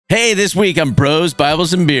Hey, this week on Bros,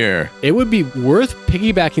 Bibles, and Beer. It would be worth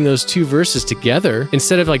piggybacking those two verses together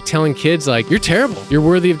instead of like telling kids like, you're terrible, you're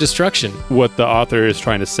worthy of destruction. What the author is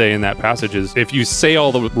trying to say in that passage is if you say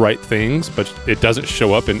all the right things, but it doesn't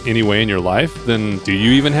show up in any way in your life, then do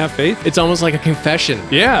you even have faith? It's almost like a confession.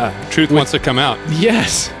 Yeah, truth wants to come out.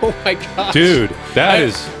 Yes. Oh my gosh. Dude,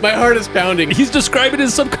 my heart is pounding. He's describing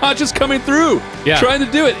his subconscious coming through, trying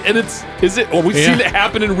to do it, and we've seen it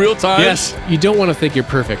happen in real time. Yes. You don't want to think you're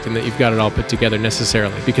perfect and that you've got it all put together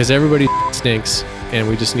necessarily, because everybody stinks, and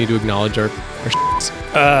we just need to acknowledge our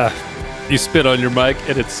You spit on your mic,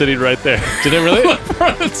 and it's sitting right there. Did it really?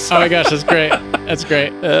 Oh my gosh, that's great. That's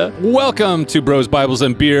great. Welcome to Bros, Bibles,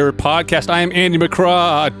 and Beer podcast. I am Andy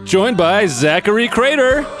McCraw, joined by Zachary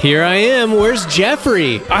Crater. Here I am. Where's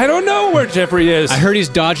Jeffrey? I don't know where Jeffrey is. I heard he's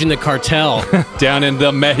dodging the cartel. Down in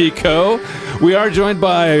the Mexico. We are joined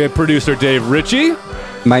by producer Dave Ritchie.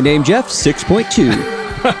 My name Jeff, 6.2.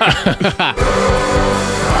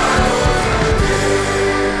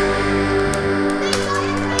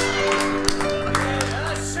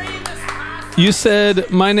 You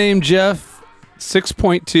said, my name Jeff,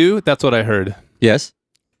 6.2. That's what I heard. Yes.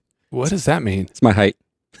 What does that mean? It's my height.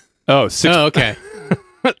 Oh, 6. Oh, okay.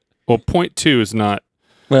 Well, 0.2 is not.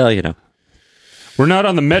 Well, you know. We're not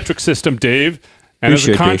on the metric system, Dave. And as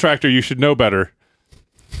a contractor, you should know better.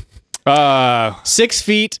 6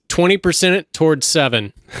 feet, 20% towards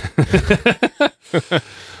 7.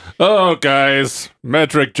 Oh, guys.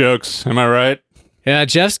 Metric jokes. Am I right? Yeah,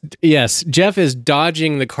 Jeff is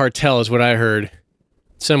dodging the cartel is what I heard.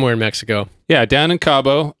 Somewhere in Mexico. Yeah, down in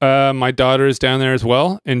Cabo. My daughter is down there as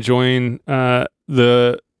well, enjoying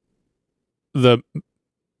the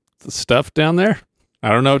stuff down there. I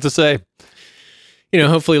don't know what to say. You know,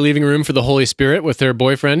 hopefully leaving room for the Holy Spirit with their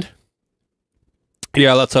boyfriend.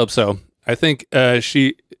 Yeah, let's hope so. I think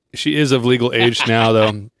she is of legal age now,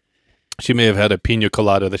 though. She may have had a pina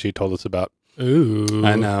colada that she told us about. Ooh.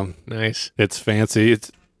 I know. Nice. It's fancy.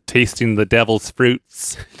 It's tasting the devil's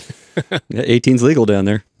fruits. Yeah, 18's legal down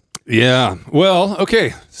there. Yeah. Well,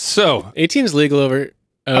 okay. So 18's legal over.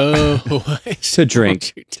 Oh, To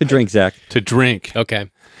drink. To drink, Zach. to drink.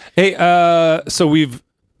 Okay. Hey, so we've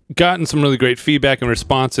gotten some really great feedback and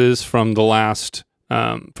responses from the last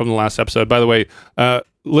episode. By the way,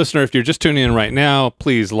 listener, if you're just tuning in right now,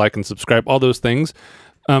 please like and subscribe. All those things.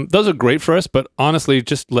 Those are great for us, but honestly,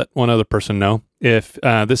 just let one other person know. If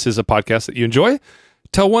this is a podcast that you enjoy,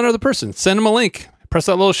 tell one other person. Send them a link. Press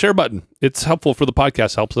that little share button. It's helpful for the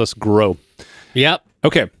podcast. Helps us grow. Yep.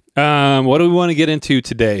 Okay. What do we want to get into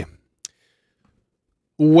today?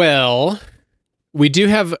 Well, we do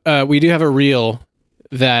have a reel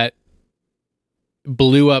that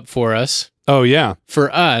blew up for us. Oh, yeah. For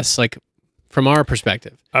us, like from our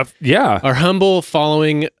perspective. Yeah. Our humble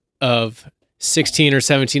following of 16 or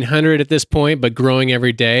 1700 at this point, but growing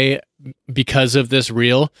every day because of this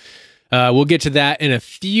reel. We'll get to that in a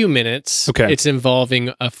few minutes. Okay. It's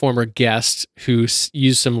involving a former guest who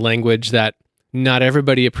used some language that not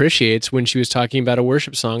everybody appreciates when she was talking about a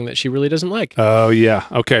worship song that she really doesn't like. Oh, yeah.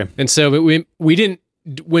 Okay. And so but we didn't,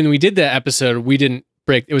 when we did that episode, we didn't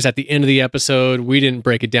break, it was at the end of the episode. We didn't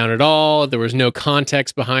break it down at all. There was no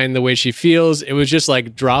context behind the way she feels. It was just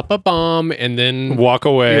like drop a bomb and then walk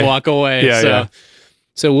away. Yeah,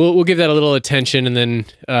 So we'll give that a little attention and then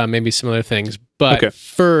maybe some other things. But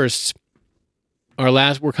first,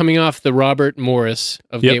 we're coming off the Robert Morris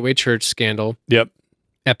of Gateway Church scandal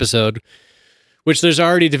episode, which there's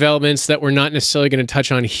already developments that we're not necessarily going to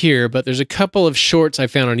touch on here, but there's a couple of shorts I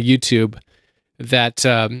found on YouTube that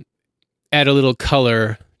add a little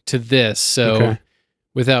color to this. So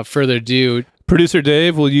without further ado, Producer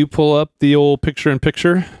Dave, will you pull up the old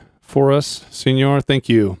picture-in-picture for us, senor? Thank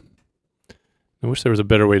you. I wish there was a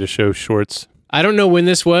better way to show shorts. I don't know when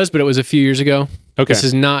this was, but it was a few years ago. Okay. This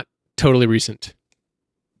is not totally recent.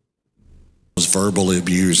 I was verbally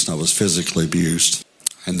abused. I was physically abused.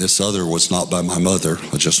 And this other was not by my mother.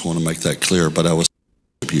 I just want to make that clear, but I was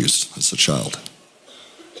abused as a child.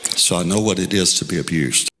 So I know what it is to be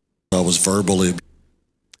abused. I was verbally abused.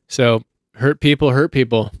 So hurt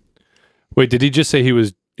people. Wait, did he just say he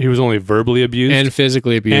was only verbally abused? And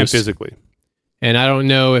physically abused. And physically. And I don't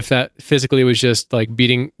know if that physically was just like beat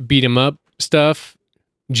him up stuff.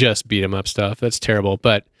 Just beat him up stuff. That's terrible.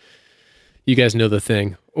 But you guys know the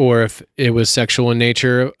thing. Or if it was sexual in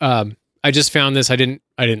nature. I just found this. I didn't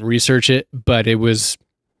research it, but it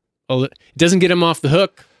doesn't get him off the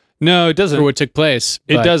hook. No, it doesn't. For what took place.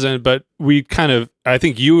 It doesn't, but we I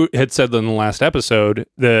think you had said in the last episode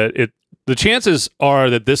that the chances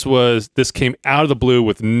are that this came out of the blue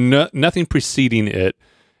with nothing preceding it,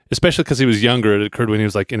 especially because he was younger. It occurred when he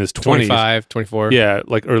was like in his 20s. 25, 24. Yeah,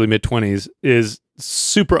 like early mid-20s is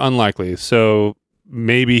super unlikely. So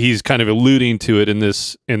maybe he's kind of alluding to it in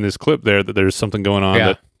this clip there, that there's something going on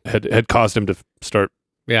that had caused him to start.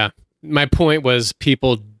 Yeah. My point was,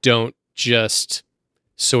 people don't just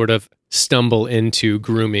sort of stumble into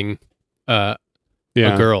grooming a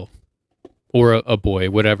girl or a boy,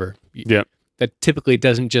 whatever. Yeah. That typically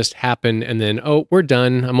doesn't just happen and then, oh, we're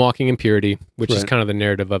done. I'm walking in purity, which is kind of the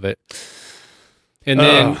narrative of it. And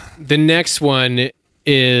then the next one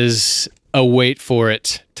is a wait for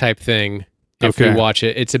it type thing. If we watch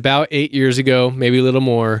it, it's about 8 years ago, maybe a little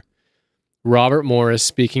more. Robert Morris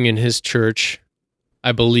speaking in his church,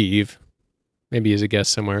 I believe. Maybe he's a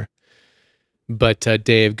guest somewhere. But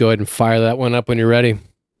Dave, go ahead and fire that one up when you're ready.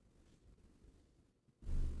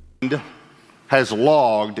 Has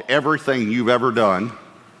logged everything you've ever done,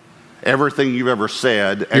 everything you've ever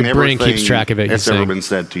said, and Your brain everything keeps track of it, that's ever been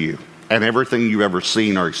said to you, and everything you've ever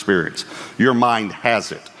seen or experienced. Your mind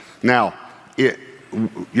has it. Now,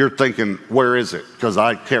 you're thinking, where is it? Because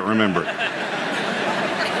I can't remember it.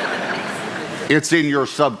 It's in your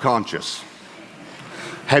subconscious.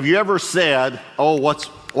 Have you ever said, oh,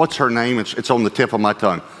 what's her name? It's on the tip of my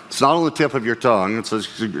tongue. It's not on the tip of your tongue. It's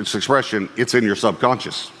expression. It's in your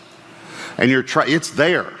subconscious. And it's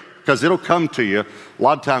there, because it'll come to you a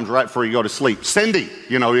lot of times right before you go to sleep. Cindy,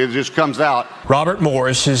 it just comes out. Robert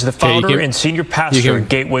Morris is the founder and senior pastor at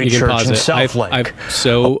Gateway Church in South Lake.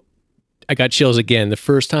 I got chills again. The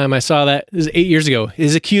first time I saw that, this is 8 years ago.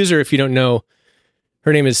 His accuser, if you don't know,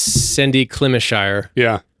 her name is Cindy Clemishire.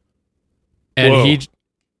 Yeah. And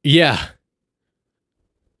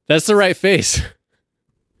that's the right face.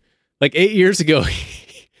 Like 8 years ago,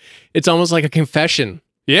 it's almost like a confession.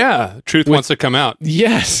 Yeah, truth wants to come out.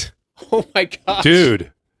 Yes. Oh my gosh.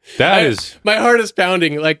 Dude, my heart is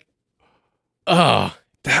pounding like, oh.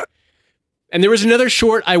 And there was another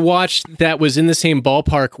short I watched that was in the same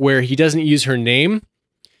ballpark where he doesn't use her name,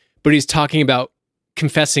 but he's talking about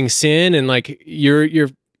confessing sin and like you're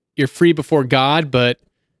free before God, but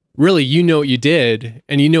really you know what you did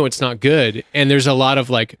and you know it's not good. And there's a lot of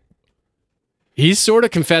like, he's sort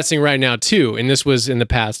of confessing right now too, and this was in the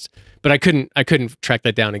past. But I couldn't track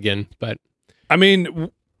that down again. But I mean,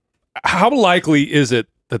 how likely is it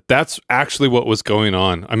that that's actually what was going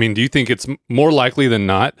on? I mean, do you think it's more likely than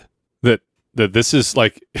not that this is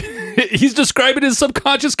like he's describing his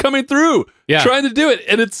subconscious coming through, trying to do it,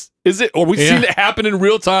 and we've seen it happen in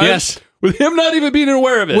real time, with him not even being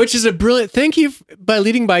aware of it, which is a brilliant. Thank you by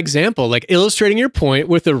leading by example, like illustrating your point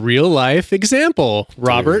with a real life example,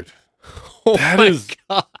 Robert. Dude,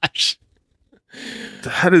 gosh,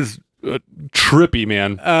 that is. Trippy,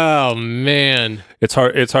 man. Oh man, it's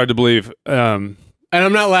hard to believe. And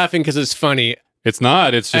I'm not laughing because it's funny. It's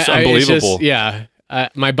not. It's just unbelievable.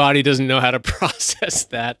 My body doesn't know how to process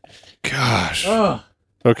that. Gosh.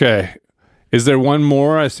 Okay. Is there one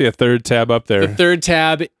more? I see a third tab up there. The third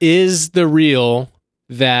tab is the reel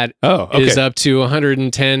that is up to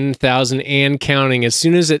 110,000 and counting. As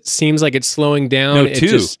soon as it seems like it's slowing down, it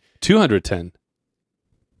just 210.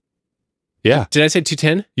 Yeah. Did I say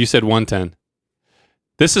 210? You said 110.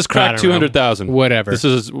 This is cracked 200,000. Whatever. This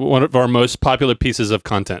is one of our most popular pieces of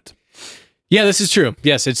content. Yeah, this is true.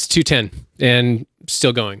 Yes, it's 210 and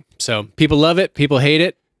still going. So people love it. People hate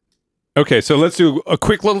it. Okay, so let's do a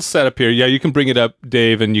quick little setup here. Yeah, you can bring it up,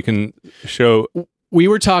 Dave, and you can show. We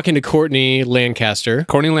were talking to Courtney Lancaster.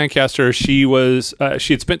 Courtney Lancaster, she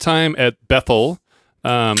had spent time at Bethel,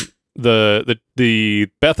 the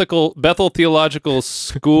Bethel Theological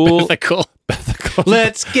School. Bethel.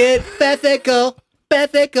 Let's get Bethical.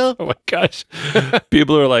 Oh my gosh.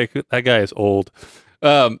 People are like, that guy is old.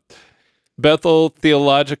 Bethel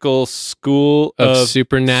Theological School of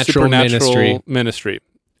Supernatural Ministry.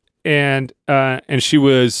 And she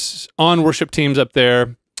was on worship teams up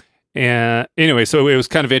there. And anyway, so it was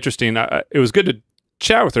kind of interesting. It was good to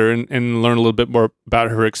chat with her and learn a little bit more about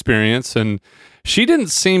her experience. And she didn't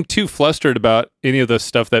seem too flustered about any of the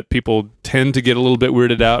stuff that people tend to get a little bit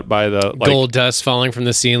weirded out by, the gold dust falling from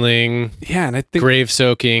the ceiling. Yeah, and I think grave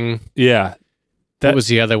soaking. Yeah, that was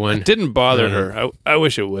the other one. It didn't bother her. I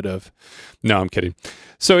wish it would have. No, I'm kidding.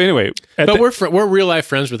 So anyway, but we're real life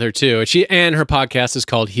friends with her too. She and her podcast is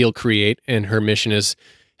called Heal Create, and her mission is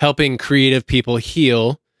helping creative people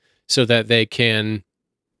heal so that they can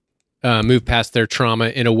move past their trauma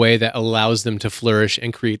in a way that allows them to flourish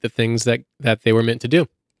and create the things that they were meant to do.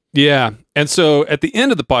 Yeah. And so at the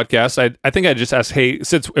end of the podcast, I think I just asked, hey,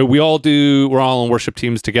 since we're all on worship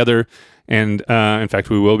teams together, and in fact,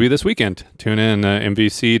 we will be this weekend. Tune in,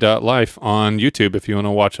 mvc.life on YouTube if you want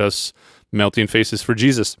to watch us melting faces for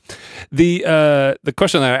Jesus. The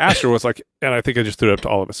question that I asked her was like, and I think I just threw it up to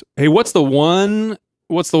all of us. Hey, what's the one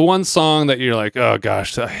song that you're like, oh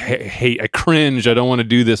gosh, I hate, I cringe, I don't want to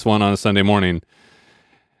do this one on a Sunday morning?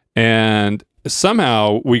 And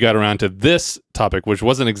somehow we got around to this topic, which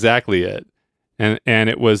wasn't exactly it, and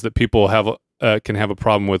it was that people can have a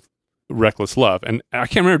problem with reckless love. And I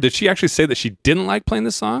can't remember, did she actually say that she didn't like playing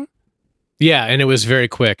this song? Yeah, and it was very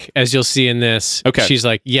quick, as you'll see in this. Okay. She's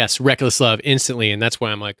like, yes, reckless love, instantly, and that's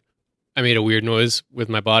why I'm like, I made a weird noise with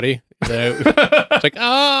my body. It's like,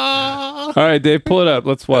 ah. All right, Dave, pull it up.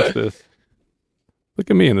 Let's watch this. Look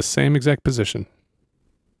at me in the same exact position.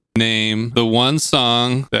 Name the one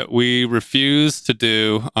song that we refuse to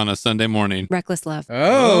do on a Sunday morning. Reckless love.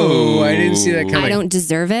 Oh, I didn't see that coming. I don't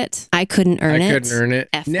deserve it. I couldn't earn it. I couldn't earn it.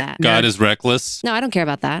 F that. God is reckless. No, I don't care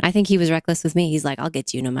about that. I think he was reckless with me. He's like, I'll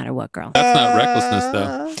get you no matter what, girl. That's not recklessness,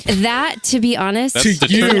 though. That, to be honest, That's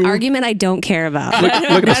is an argument I don't care about. Look at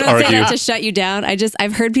us I don't say argue. that to shut you down.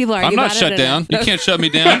 I've heard people argue I'm about not it. shut down. You can't shut me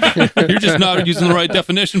down. You're just not using the right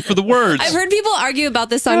definition for the words. I've heard people argue about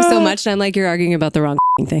this song so much, and I'm like, you're arguing about the wrong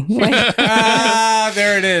thing. Like,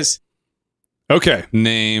 there it is. Okay.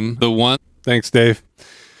 Name the one. Thanks, Dave.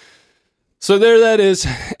 So there that is.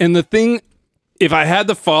 And the thing, if I had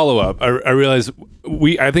the follow-up, I realized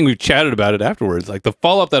I think we've chatted about it afterwards. Like the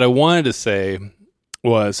follow-up that I wanted to say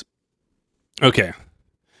was, okay,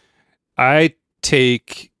 I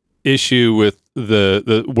take issue with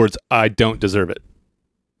the words, I don't deserve it.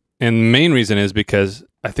 And the main reason is because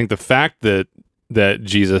I think the fact that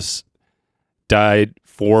Jesus died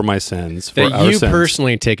for my sins, for that our you sins.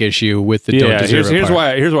 Personally take issue with the don't deserve it here's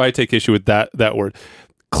part. Here's why I take issue with that word.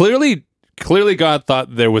 Clearly God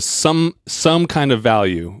thought there was some kind of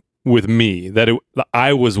value with me that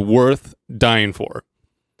I was worth dying for.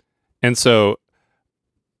 And so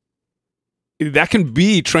that can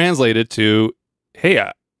be translated to,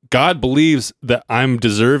 hey, God believes that I'm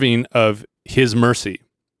deserving of his mercy.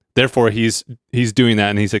 Therefore he's doing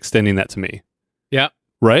that and he's extending that to me. Yeah.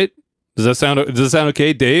 Right? Does that sound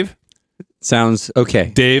okay, Dave? Sounds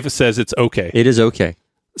okay. Dave says it's okay. It is okay.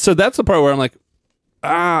 So that's the part where I'm like,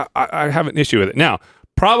 I have an issue with it. Now,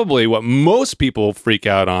 probably what most people freak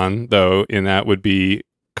out on, though, in that would be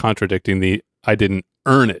contradicting the I didn't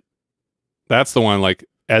earn it. That's the one, like,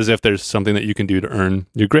 as if there's something that you can do to earn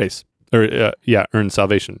your grace. Or, earn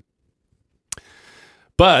salvation.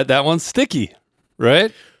 But that one's sticky,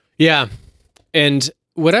 right? Yeah. And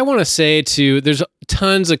what I want to say there's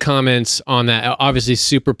tons of comments on that, obviously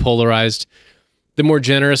super polarized. The more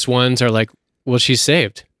generous ones are like, well, she's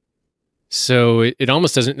saved. So it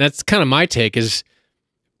almost doesn't, that's kind of my take, is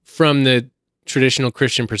from the traditional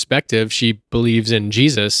Christian perspective, she believes in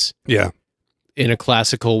Jesus. Yeah. In a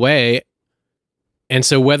classical way. And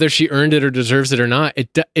so whether she earned it or deserves it or not,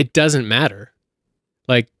 it doesn't matter.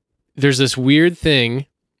 Like, there's this weird thing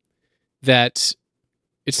that,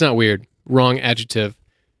 it's not weird, wrong adjective,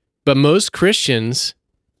 but most Christians,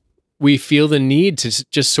 we feel the need to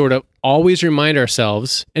just sort of always remind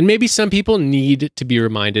ourselves, and maybe some people need to be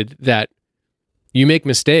reminded, that you make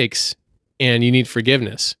mistakes and you need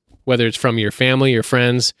forgiveness, whether it's from your family, your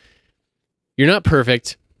friends. You're not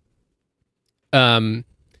perfect. But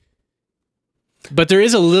there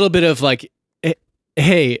is a little bit of like,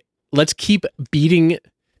 hey, let's keep beating.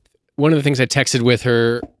 One of the things I texted with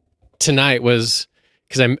her tonight was,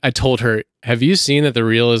 because I told her, have you seen that the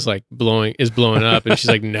reel is like blowing up? And she's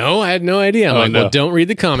like, no, I had no idea. I'm like, no. Well, don't read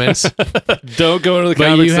the comments. Don't go into the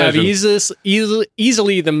comments. But you have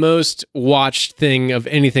easily the most watched thing of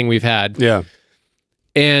anything we've had. Yeah.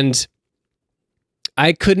 And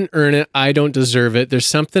I couldn't earn it. I don't deserve it. There's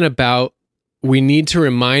something about, we need to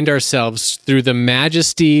remind ourselves through the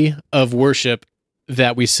majesty of worship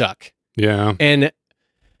that we suck. Yeah. And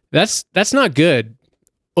that's not good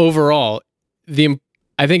overall.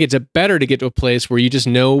 I think it's better to get to a place where you just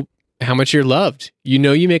know how much you're loved. You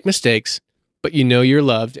know you make mistakes, but you know you're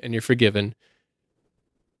loved and you're forgiven.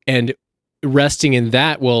 And resting in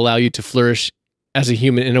that will allow you to flourish as a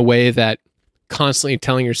human in a way that constantly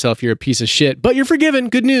telling yourself you're a piece of shit, but you're forgiven.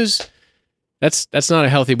 Good news. That's not a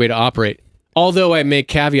healthy way to operate. Although I make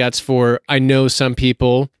caveats for, I know some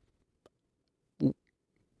people,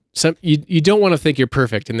 you don't want to think you're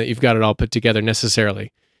perfect and that you've got it all put together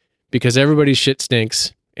necessarily, because everybody's shit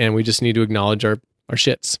stinks and we just need to acknowledge our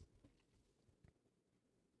shits.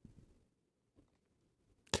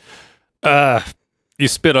 You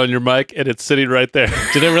spit on your mic and it's sitting right there.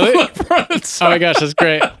 Did it really? Oh my gosh, that's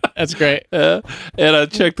great. That's great. And I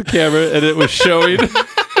checked the camera and it was showing.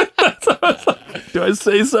 Do I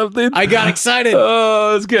say something? I got excited.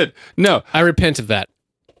 Oh, it's good. No, I repent of that.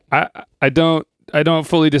 I don't don't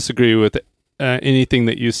fully disagree with anything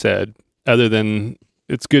that you said, other than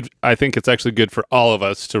it's good. I think it's actually good for all of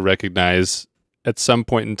us to recognize at some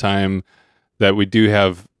point in time that we do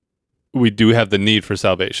have the need for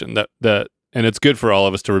salvation. And it's good for all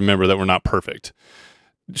of us to remember that we're not perfect.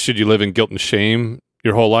 Should you live in guilt and shame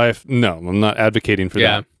your whole life? No, I'm not advocating for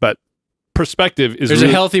that. But perspective is there's a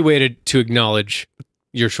healthy way to acknowledge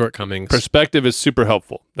your shortcomings. Perspective is super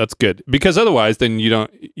helpful. That's good, because otherwise, then you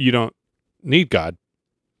don't need God.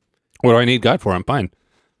 What do I need God for? I'm fine.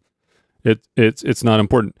 It's not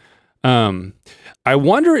important. I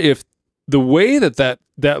wonder if the way that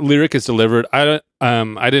lyric is delivered, I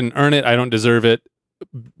didn't earn it, I don't deserve it,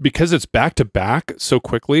 because it's back to back so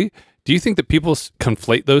quickly. Do you think that people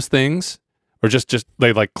conflate those things, or just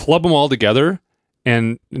they like club them all together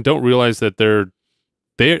and don't realize that they're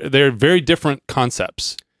very different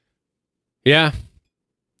concepts? Yeah,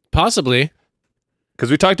 possibly. Because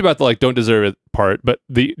we talked about the like don't deserve it part, but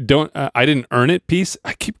the I didn't earn it piece.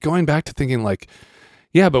 I keep going back to thinking like,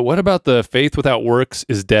 yeah, but what about the faith without works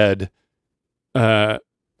is dead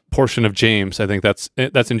portion of James? I think that's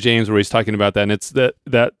in James where he's talking about that, and it's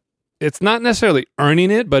that it's not necessarily earning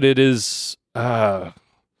it, but it is.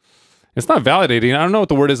 It's not validating. I don't know what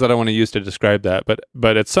the word is that I want to use to describe that,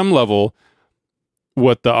 but at some level,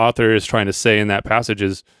 what the author is trying to say in that passage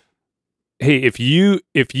is, hey, if you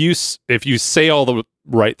say all the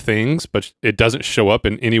right things, but it doesn't show up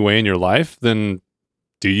in any way in your life, then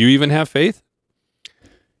do you even have faith?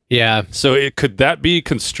 Yeah. So could that be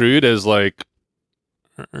construed as like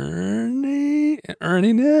earning it?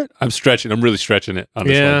 I'm really stretching it on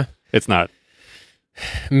this one. It's not.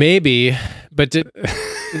 Maybe, but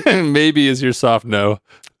maybe is your soft no.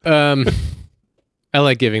 I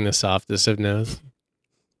like giving the softest of no's.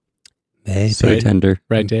 Maybe. So tender.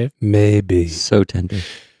 Right, Dave? Maybe. So tender.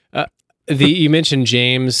 You mentioned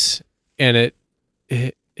James, and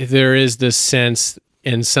there is this sense,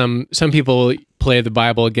 and some people play the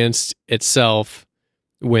Bible against itself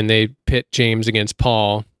when they pit James against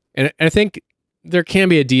Paul. And I think there can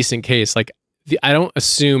be a decent case. Like, I don't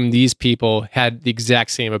assume these people had the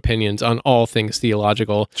exact same opinions on all things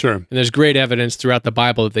theological. Sure. And there's great evidence throughout the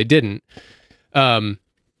Bible that they didn't. And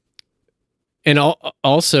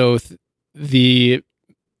also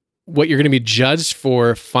what you're going to be judged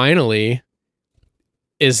for finally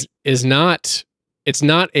is not, it's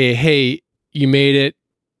not a, hey, you made it,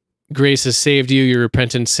 grace has saved you, your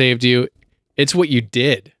repentance saved you. It's what you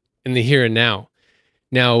did in the here and now.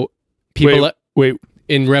 Now, people wait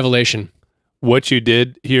in Revelation, what you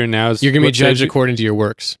did here and now is you're going to be judged according to your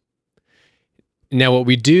works. Now, what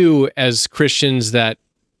we do as Christians, that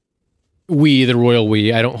the royal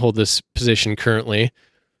we, I don't hold this position currently,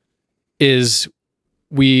 is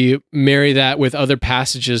we marry that with other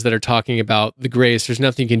passages that are talking about the grace. There's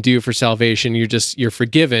nothing you can do for salvation. You're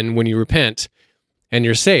forgiven when you repent and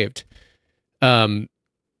you're saved. So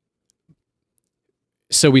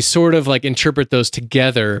we sort of like interpret those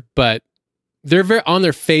together, but they're very, on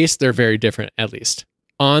their face, they're very different, at least.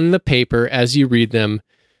 On the paper, as you read them,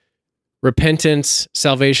 repentance,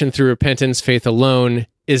 salvation through repentance, faith alone,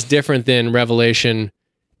 is different than Revelation.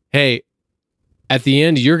 Hey, at the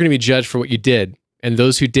end, you're going to be judged for what you did. And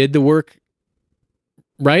those who did the work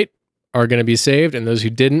right are going to be saved, and those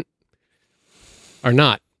who didn't are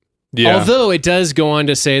not. Yeah. Although it does go on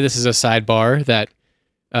to say, this is a sidebar, that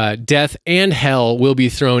death and hell will be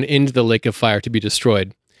thrown into the lake of fire to be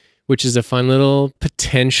destroyed, which is a fun little,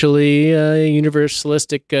 potentially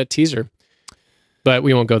universalistic teaser. But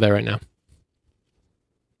we won't go there right now.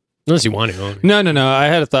 Unless you want to. No. I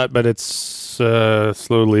had a thought, but it's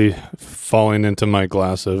slowly falling into my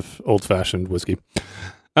glass of old-fashioned whiskey.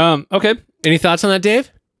 Okay. Any thoughts on that, Dave?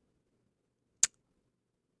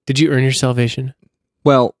 Did you earn your salvation?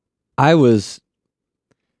 Well, I was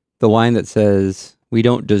the line that says, we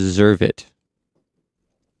don't deserve it.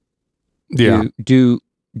 Yeah. Do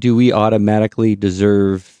we automatically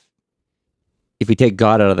deserve, if we take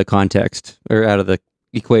God out of the context or out of the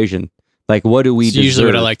equation, like what do we deserve? Usually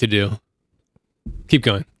what I like to do. Keep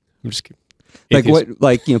going. I'm just kidding. Like what,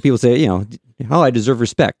 like, you know, people say, you know, oh, I deserve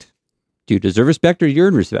respect. Do you deserve respect or do you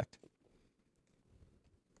earn respect?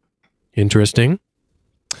 Interesting.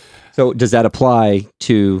 So does that apply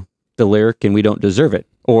to the lyric and we don't deserve it?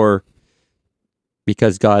 Or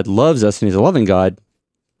because God loves us and he's a loving God,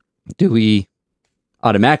 do we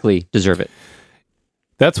automatically deserve it?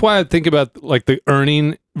 That's why I think about like the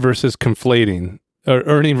earning versus conflating, or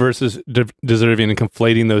earning versus deserving, and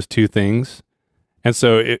conflating those two things. And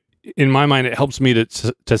so in my mind, it helps me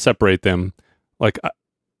to separate them. Like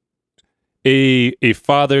a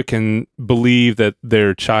father can believe that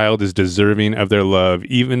their child is deserving of their love,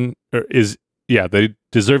 even, or is they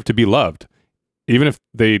deserve to be loved, even if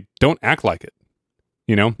they don't act like it.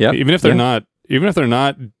 You know, Yep. even if they're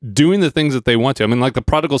not doing the things that they want to. I mean, like the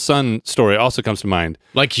prodigal son story also comes to mind.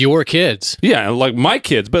 Like your kids. Yeah, like my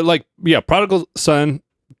kids, but like, yeah, prodigal son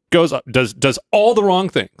goes does all the wrong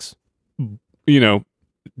things. You know,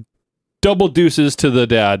 double deuces to the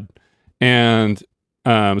dad, and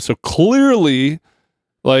so clearly,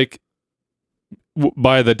 like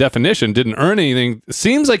by the definition, didn't earn anything.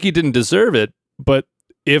 Seems like he didn't deserve it, but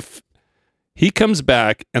if he comes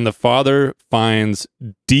back and the father finds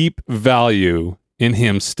deep value in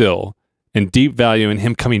him still, and deep value in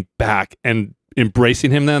him coming back and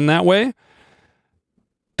embracing him then that way,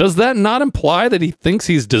 does that not imply that he thinks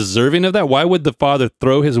he's deserving of that? Why would the father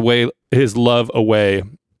throw his love away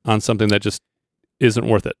on something that just isn't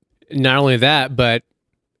worth it? Not only that, but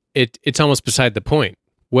it's almost beside the point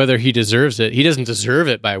whether he deserves it. He doesn't deserve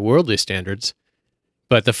it by worldly standards,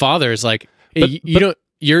 but the father is like, hey,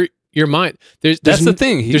 you're mine. That's the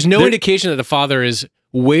thing. There's no indication that the father is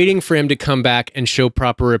waiting for him to come back and show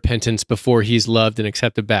proper repentance before he's loved and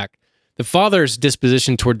accepted back. The father's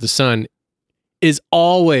disposition toward the son is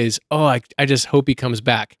always, I just hope he comes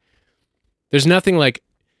back. There's nothing like,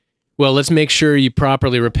 well, let's make sure you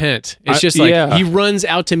properly repent. It's just like he runs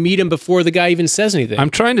out to meet him before the guy even says anything. I'm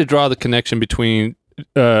trying to draw the connection between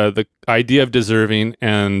the idea of deserving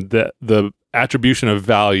and the attribution of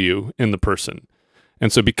value in the person.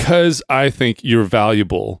 And so because I think you're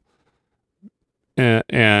valuable, and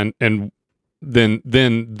then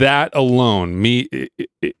that alone,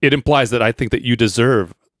 it implies that I think that you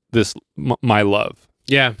deserve this, my love.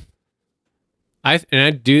 Yeah. I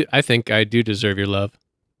think I do deserve your love.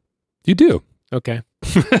 You do. Okay.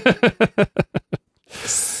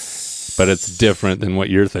 But it's different than what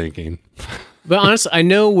you're thinking. But honestly, I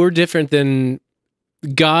know we're different than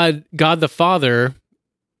God the Father.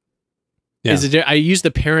 Yeah. I use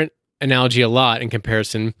the parent analogy a lot in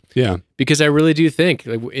comparison. Yeah. Because I really do think,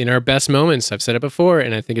 like, in our best moments, I've said it before,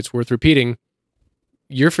 and I think it's worth repeating,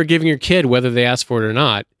 you're forgiving your kid whether they ask for it or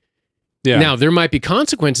not. Yeah. Now, there might be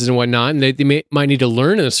consequences and whatnot, and they might need to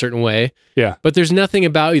learn in a certain way. Yeah. But there's nothing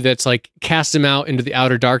about you that's like, cast them out into the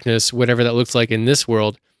outer darkness, whatever that looks like in this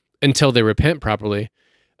world, until they repent properly.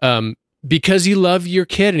 Because you love your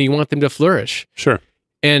kid and you want them to flourish. Sure.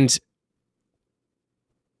 And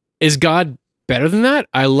is God better than that?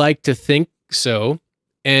 I like to think so.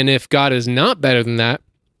 And if God is not better than that,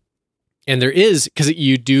 and there is, because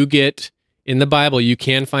you do get in the Bible, you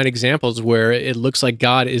can find examples where it looks like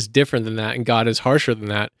God is different than that and God is harsher than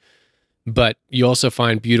that. But you also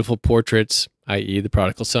find beautiful portraits, i.e. the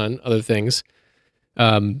prodigal son, other things,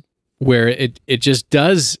 where it just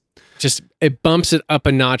does, it bumps it up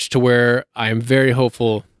a notch to where I am very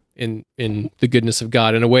hopeful in the goodness of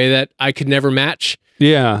God in a way that I could never match.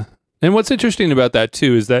 Yeah. And what's interesting about that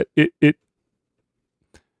too is that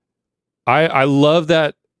I love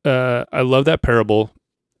that parable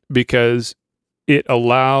because it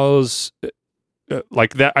allows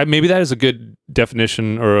like that. Maybe that is a good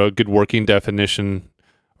definition or a good working definition.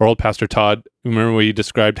 Or old Pastor Todd, remember when he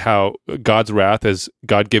described how God's wrath is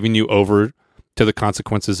God giving you over to the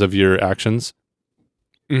consequences of your actions,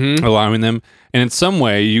 allowing them. And in some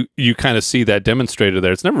way, you kind of see that demonstrated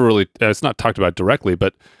there. It's never really, it's not talked about directly,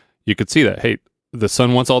 but you could see that, hey, the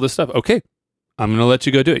son wants all this stuff. Okay, I'm going to let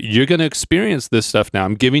you go do it. You're going to experience this stuff now.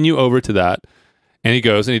 I'm giving you over to that. And he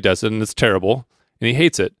goes and he does it, and it's terrible, and he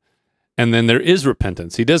hates it. And then there is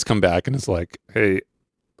repentance. He does come back, and it's like, hey,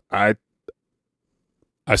 I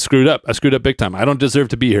screwed up. I screwed up big time. I don't deserve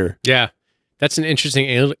to be here. Yeah. That's an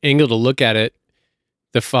interesting angle to look at it.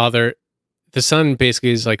 The son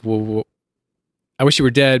basically is like, well, I wish you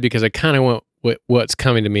were dead because I kind of want what's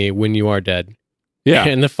coming to me when you are dead. Yeah.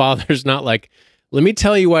 And the father's not like, let me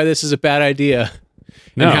tell you why this is a bad idea.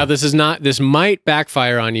 No. And how this might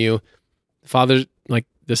backfire on you. The father's like,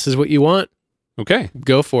 this is what you want. Okay.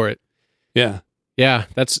 Go for it. Yeah. Yeah.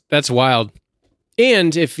 That's wild.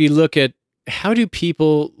 And if you look at how do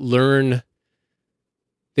people learn,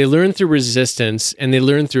 they learn through resistance and they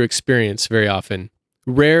learn through experience very often.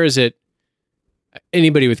 Rare is it,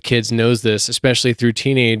 anybody with kids knows this, especially through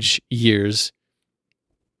teenage years.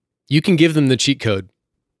 You can give them the cheat code.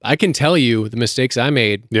 I can tell you the mistakes I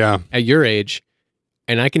made at your age,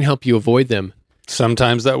 and I can help you avoid them.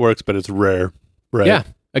 Sometimes that works, but it's rare. Right? Yeah,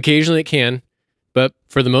 occasionally it can. But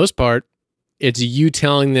for the most part, it's you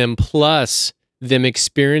telling them plus them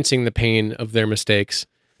experiencing the pain of their mistakes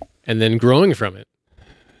and then growing from it.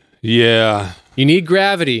 Yeah. You need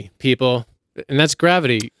gravity, people. And that's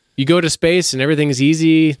gravity. You go to space and everything's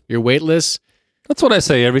easy. You're weightless. That's what I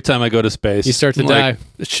say every time I go to space. You start to die.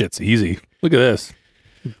 This shit's easy. Look at this.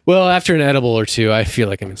 Well, after an edible or two, I feel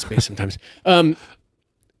like I'm in space sometimes. You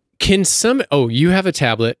have a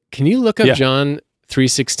tablet. Can you look up John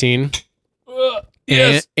 3:16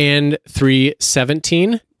 yes. and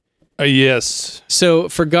 3:17? Yes. So,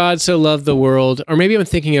 for God so loved the world, or maybe I'm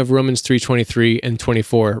thinking of Romans 3:23 and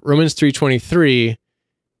 24. Romans 3:23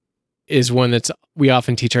 is one we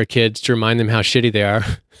often teach our kids to remind them how shitty they are.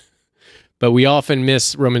 But we often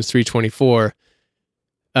miss Romans 3:24.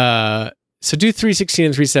 So do 3:16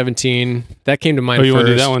 and 3:17. That came to mind first. You want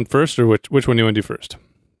to do that first. one first, or which one do you want to do first?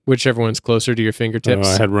 Whichever one's closer to your fingertips.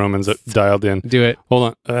 Oh, I had Romans dialed in. Do it.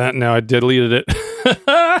 Hold on. Now I deleted it.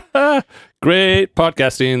 Great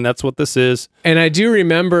podcasting. That's what this is. And I do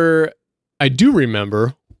remember,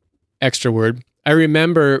 extra word, I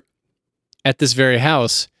remember at this very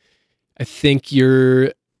house, I think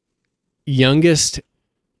your youngest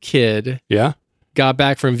kid got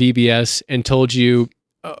back from VBS and told you,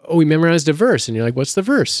 oh, we memorized a verse. And you're like, what's the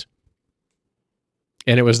verse?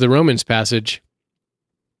 And it was the Romans passage.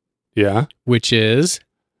 Yeah. Which is?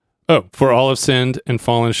 Oh, for all have sinned and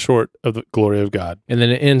fallen short of the glory of God. And then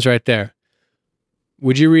it ends right there.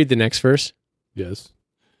 Would you read the next verse? Yes.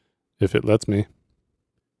 If it lets me.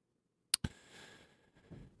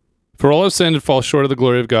 For all have sinned and fall short of the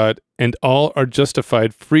glory of God, and all are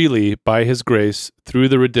justified freely by his grace through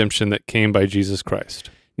the redemption that came by Jesus Christ.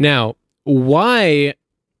 Now, why,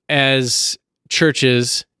 as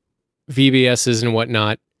churches, VBSs and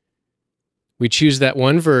whatnot, we choose that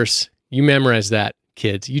one verse, you memorize that,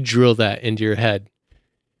 kids, you drill that into your head,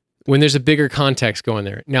 when there's a bigger context going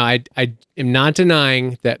there. Now, I am not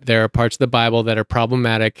denying that there are parts of the Bible that are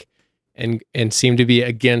problematic and seem to be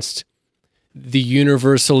against the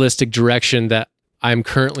universalistic direction that I'm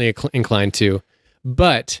currently inclined to.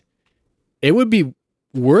 But it would be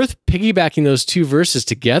worth piggybacking those two verses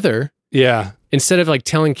together. Yeah. Instead of like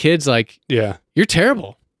telling kids like, you're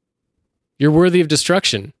terrible. You're worthy of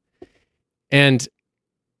destruction. And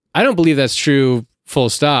I don't believe that's true full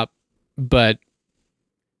stop, but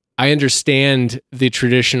I understand the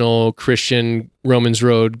traditional Christian Romans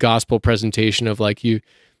Road gospel presentation of like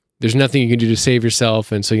there's nothing you can do to save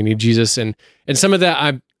yourself, and so you need Jesus. And some of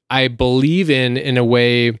that I believe in a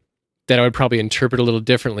way that I would probably interpret a little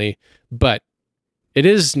differently. But it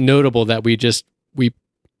is notable that we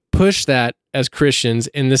push that as Christians,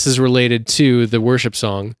 and this is related to the worship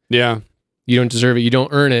song. Yeah. You don't deserve it. You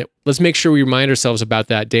don't earn it. Let's make sure we remind ourselves about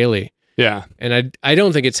that daily. Yeah. And I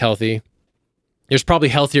don't think it's healthy. There's probably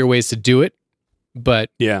healthier ways to do it,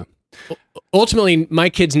 but ultimately my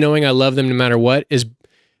kids knowing I love them no matter what and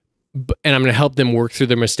I'm going to help them work through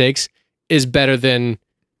their mistakes is better than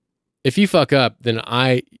if you fuck up, then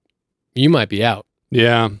you might be out.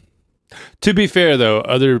 Yeah. To be fair though,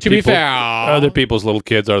 other people's little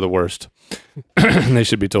kids are the worst. They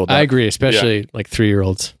should be told that. I agree, especially like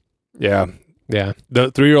 3-year-olds. Yeah. Yeah.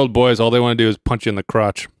 The 3-year-old boys, all they want to do is punch you in the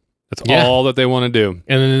crotch. That's all that they want to do.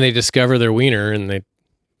 And then they discover their wiener and they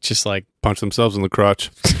just like punch themselves in the crotch.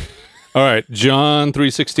 All right. John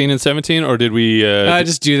 3:16 and 17, or did we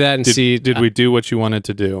just do that and see? Did we do what you wanted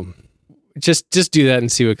to do? Just do that and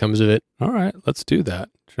see what comes of it. All right. Let's do that.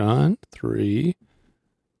 John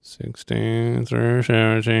 3:16 through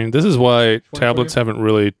 17. This is why tablets haven't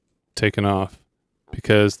really taken off,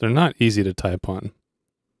 because they're not easy to type on.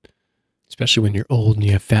 Especially when you're old and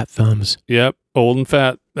you have fat thumbs. Yep, old and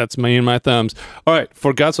fat. That's me and my thumbs. All right.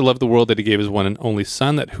 For God so loved the world that he gave his one and only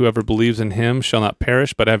Son, that whoever believes in him shall not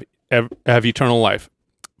perish, but have eternal life.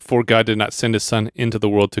 For God did not send his Son into the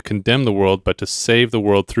world to condemn the world, but to save the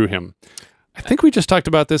world through him. I think we just talked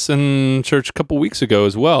about this in church a couple weeks ago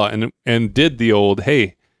as well, and did the old,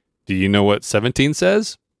 hey, do you know what 17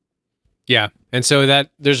 says? Yeah, and so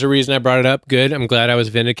there's a reason I brought it up. Good. I'm glad I was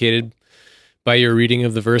vindicated by your reading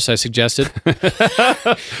of the verse I suggested.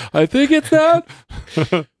 I think it's that.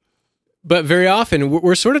 But very often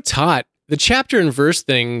we're sort of taught the chapter and verse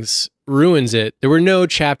things ruins it. There were no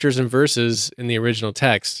chapters and verses in the original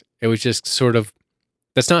text. It was just sort of,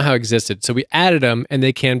 that's not how it existed. So we added them and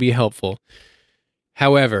they can be helpful.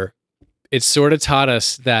 However, it sort of taught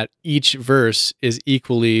us that each verse is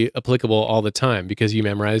equally applicable all the time because you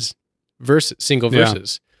memorize single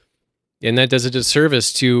verses. And that does a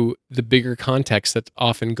disservice to the bigger context that's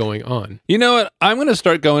often going on. You know what? I'm going to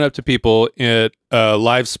start going up to people at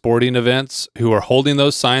live sporting events who are holding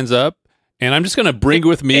those signs up, and I'm just going to bring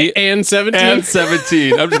with me and 17. And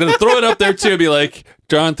 17. I'm just going to throw it up there too and be like,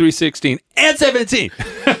 John 3:16 and 17.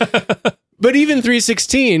 But even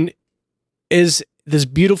 3:16 is this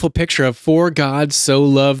beautiful picture of for God so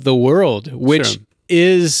loved the world, which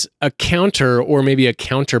is a counter or maybe a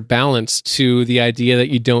counterbalance to the idea that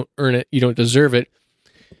you don't earn it, you don't deserve it.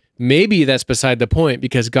 maybe that's beside the point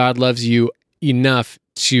because God loves you enough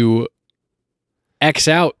to X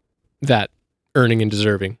out that earning and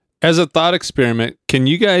deserving. As a thought experiment, can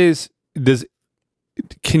you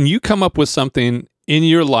come up with something in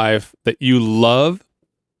your life that you love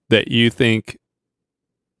that you think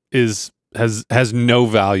has no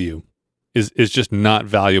value, is just not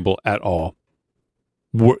valuable at all?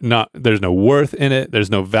 There's no worth in it,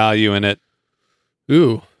 there's no value in it.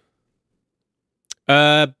 Ooh.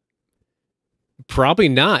 Probably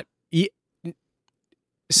not.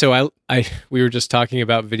 So we were just talking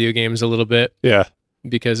about video games a little bit. Yeah.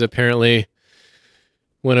 Because apparently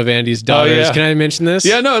one of Andy's daughters. Oh, yeah. Can I mention this?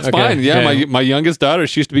 Yeah, no, it's fine. Yeah, my youngest daughter,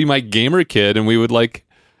 she used to be my gamer kid, and we would like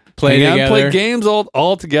play games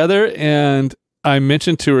all together. And I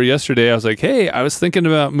mentioned to her yesterday, I was like, "Hey, I was thinking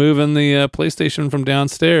about moving the PlayStation from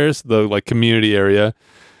downstairs, the like community area,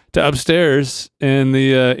 to upstairs in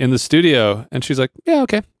the studio." And she's like, "Yeah,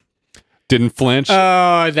 okay." Didn't flinch.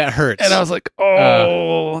 Oh, that hurts. And I was like,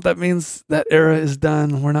 "Oh, that means that era is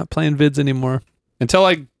done. We're not playing vids anymore." Until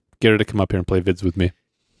I get her to come up here and play vids with me.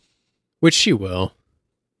 Which she will.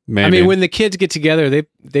 Maybe. I mean, when the kids get together,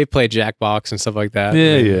 they play Jackbox and stuff like that.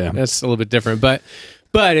 Yeah. That's a little bit different. But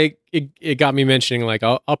it got me mentioning, like,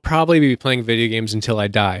 I'll probably be playing video games until I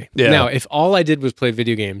die. Yeah. Now, if all I did was play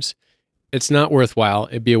video games, it's not worthwhile.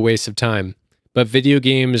 It'd be a waste of time. But video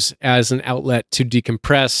games as an outlet to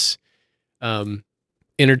decompress,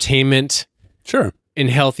 entertainment, sure, in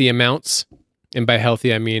healthy amounts, and by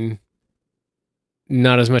healthy I mean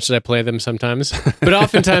not as much as I play them sometimes, but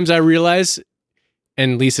oftentimes I realize,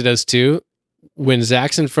 and Lisa does too, when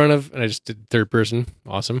Zach's in front of, and I just did third person,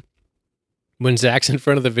 awesome. When Zach's in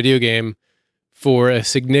front of the video game for a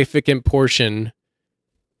significant portion,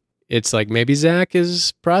 it's like maybe Zach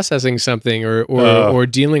is processing something or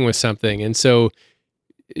dealing with something, and so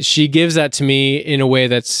she gives that to me in a way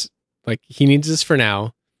that's like, he needs this for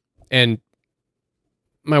now. And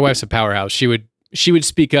my wife's a powerhouse. She would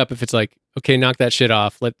speak up if it's like, okay, knock that shit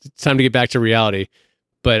off. It's time to get back to reality.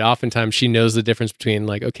 But oftentimes she knows the difference between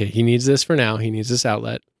like, okay, he needs this for now. He needs this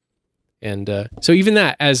outlet. And so even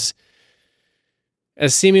that, as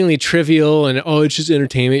seemingly trivial and, oh, it's just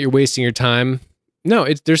entertainment, you're wasting your time. No,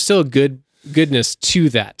 there's still goodness to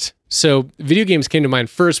that. So video games came to mind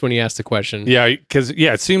first when you asked the question. Yeah, because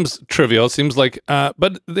it seems trivial. It seems like,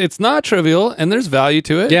 but it's not trivial, and there's value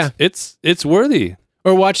to it. Yeah, it's worthy.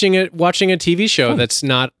 Or watching a TV show that's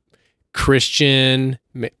not Christian.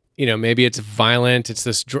 You know, maybe it's violent. It's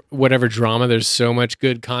this whatever drama. There's so much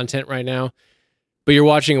good content right now, but you're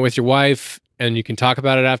watching it with your wife, and you can talk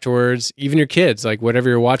about it afterwards. Even your kids, like whatever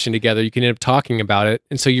you're watching together, you can end up talking about it,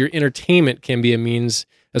 and so your entertainment can be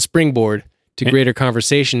a springboard to greater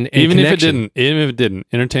conversation and even connection. Even if it didn't,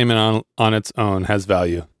 entertainment on its own has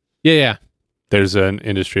value. Yeah. There's an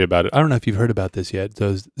industry about it. I don't know if you've heard about this yet.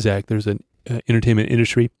 So, Zach, there's an entertainment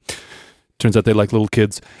industry. Turns out they like little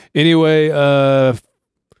kids. Anyway,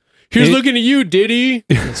 here's looking at you, Diddy.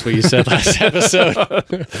 That's what you said last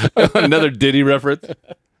episode. Another Diddy reference.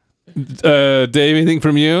 Dave, anything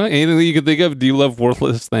from you? Anything that you could think of? Do you love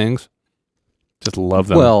worthless things? Just love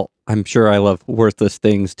them. Well, I'm sure I love worthless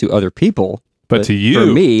things to other people. But to you, for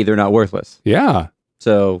me, they're not worthless. Yeah.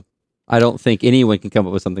 So I don't think anyone can come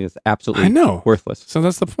up with something that's absolutely worthless. So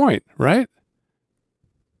that's the point, right?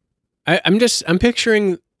 I'm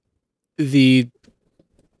picturing the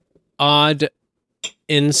odd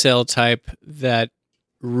incel type that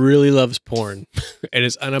really loves porn and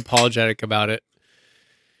is unapologetic about it.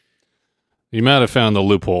 You might have found the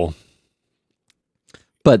loophole.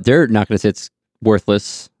 But they're not going to say it's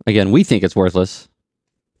worthless. Again, we think it's worthless.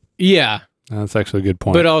 Yeah. That's actually a good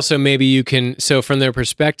point. But also maybe you can, so from their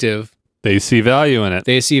perspective, they see value in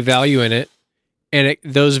it. And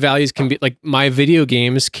those values can be, like my video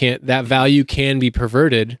games that value can be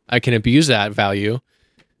perverted. I can abuse that value.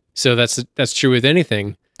 So that's true with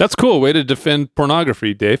anything. That's cool. Way to defend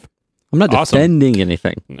pornography, Dave. I'm not defending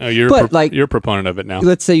anything. No, you're a proponent of it now.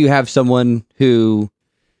 Let's say you have someone who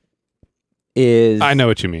is... I know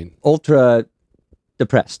what you mean. Ultra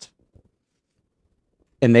depressed.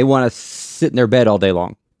 And they want to sit in their bed all day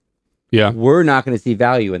long. Yeah. We're not going to see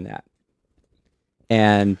value in that.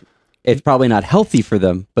 And it's probably not healthy for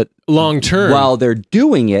them, but long term, while they're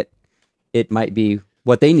doing it, it might be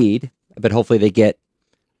what they need, but hopefully they get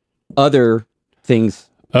other things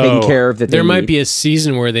taken care of that there might be a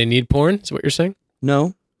season where they need porn. Is what you're saying?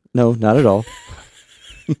 No, not at all.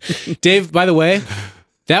 Dave, by the way,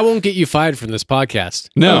 that won't get you fired from this podcast.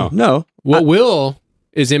 No. What will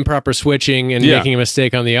is improper switching and making a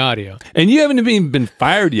mistake on the audio. And you haven't even been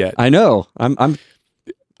fired yet. I know. I'm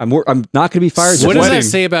I'm not going to be fired. What does that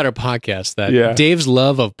say about our podcast? That Dave's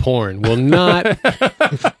love of porn will not.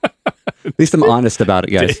 At least I'm honest about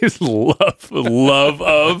it, guys. Dave's love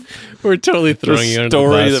of. We're totally throwing you under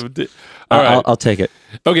the bus. All right. I'll take it.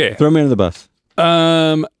 Okay. Throw me under the bus.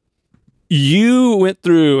 You went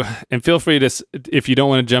through, and feel free to, if you don't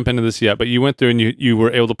want to jump into this yet, but you went through and you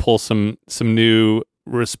were able to pull some new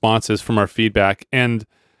responses from our feedback. And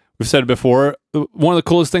we've said it before, one of the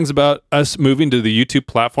coolest things about us moving to the YouTube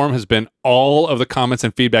platform has been all of the comments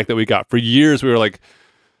and feedback that we got. For years, we were like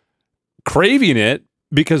craving it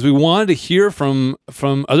because we wanted to hear from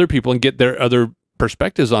other people and get their other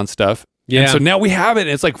perspectives on stuff. Yeah. And so now we have it, and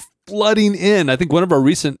it's like flooding in. I think one of our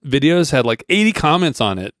recent videos had like 80 comments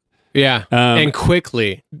on it. Yeah, and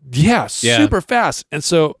quickly. Yeah, super fast. And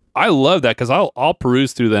so I love that because I'll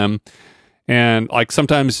peruse through them, and like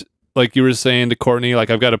sometimes, like you were saying to Courtney, like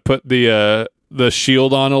I've got to put the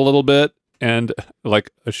shield on a little bit, and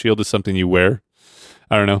like a shield is something you wear.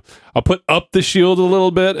 I don't know. I'll put up the shield a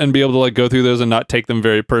little bit and be able to like go through those and not take them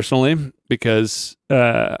very personally because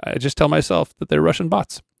I just tell myself that they're Russian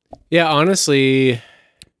bots. Yeah, honestly.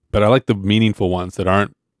 But I like the meaningful ones that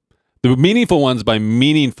aren't. The meaningful ones by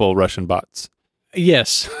meaningful Russian bots.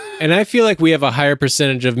 Yes. And I feel like we have a higher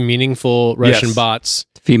percentage of meaningful Russian bots.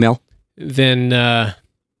 Female. Than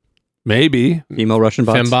maybe. Female Russian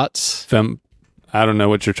bots. Fembots. I don't know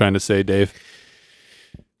what you're trying to say, Dave.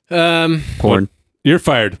 Porn. You're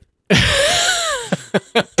fired.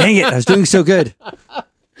 Dang it. I was doing so good.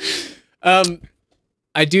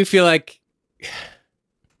 I do feel like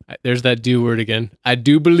there's that do word again. I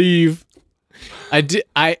do believe. What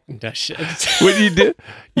you do?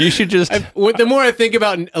 You should just. The more I think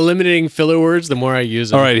about eliminating filler words, the more I use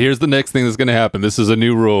them. All right, here's the next thing that's going to happen. This is a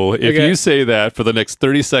new rule. If you say that for the next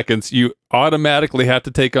 30 seconds, you automatically have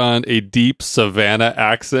to take on a deep Savannah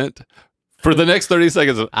accent for the next 30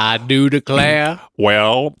 seconds. I do declare.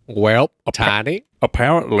 Well, tiny.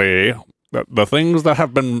 Apparently, the things that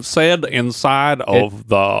have been said inside of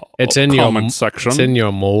the comment section. It's in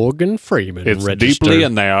your Morgan Freeman register. Deeply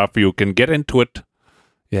in there if you can get into it.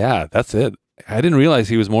 Yeah, that's it. I didn't realize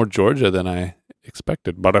he was more Georgia than I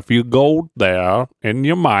expected. But if you go there in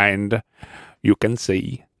your mind, you can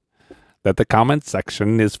see that the comment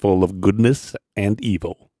section is full of goodness and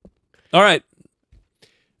evil. All right.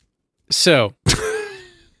 So,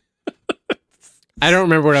 I don't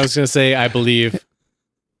remember what I was going to say, I believe.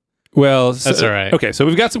 Well, that's all right. Okay, so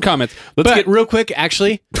we've got some comments. Let's get real quick,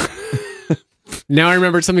 actually. Now I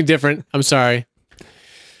remembered something different. I'm sorry.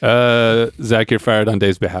 Zach, you're fired on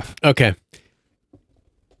Dave's behalf. Okay.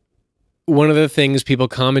 One of the things people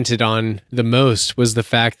commented on the most was the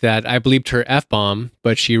fact that I bleeped her F-bomb,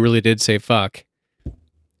 but she really did say fuck.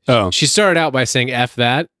 Oh. She started out by saying F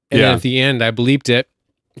that, and then at the end I bleeped it.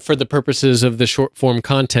 For the purposes of the short form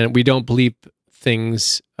content, we don't bleep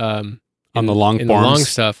things on the long in the long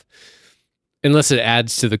stuff unless it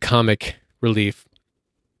adds to the comic relief.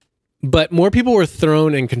 But more people were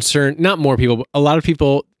thrown and concerned. Not more people, but a lot of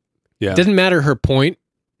people. Yeah. It didn't matter her point.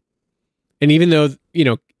 And even though,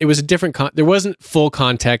 it was a different there wasn't full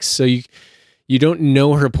context, so you don't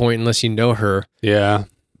know her point unless you know her. Yeah.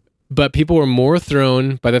 But people were more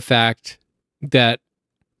thrown by the fact that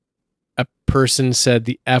a person said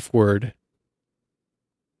the F word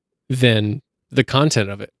than the content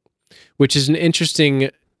of it, which is an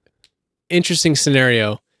interesting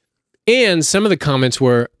scenario. And some of the comments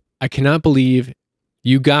were, I cannot believe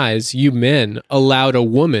you guys, you men, allowed a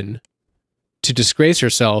woman to disgrace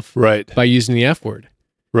herself by using the F word.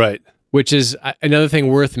 Right. Which is another thing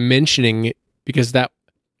worth mentioning because that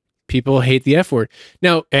people hate the F word.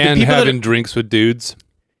 Now, and having drinks with dudes.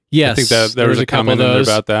 Yes. I think that there was a comment in there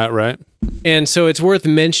about that, right? And so it's worth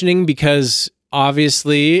mentioning because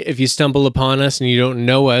obviously if you stumble upon us and you don't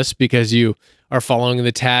know us because you are following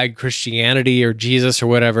the tag Christianity or Jesus or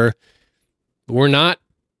whatever, we're not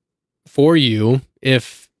for you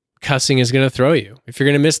if cussing is going to throw you. If you're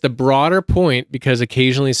going to miss the broader point because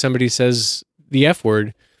occasionally somebody says the F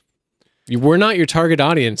word, we're not your target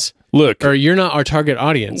audience. Look, or you're not our target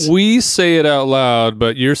audience. We say it out loud,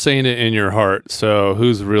 but you're saying it in your heart. So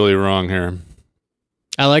who's really wrong here?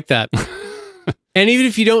 I like that. And even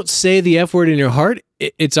if you don't say the F word in your heart,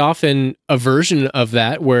 it's often a version of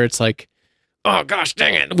that where it's like, oh gosh,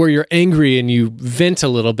 dang it, where you're angry and you vent a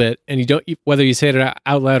little bit and you don't, whether you say it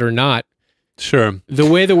out loud or not. Sure. The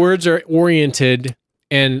way the words are oriented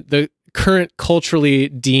and the current culturally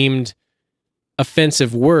deemed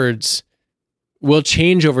offensive words will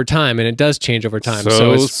change over time, and it does change over time.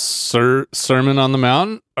 So Sermon on the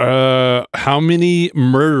Mount, how many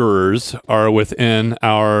murderers are within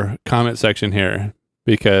our comment section here?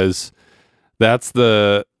 Because that's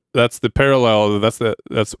the the parallel.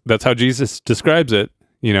 That's how Jesus describes it.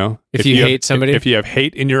 You know, if you hate somebody, if you have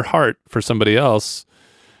hate in your heart for somebody else,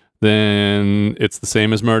 then it's the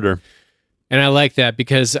same as murder. And I like that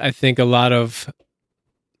because I think a lot of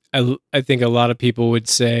people would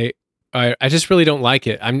say, I just really don't like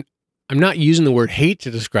it. I'm not using the word hate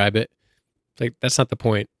to describe it. Like, that's not the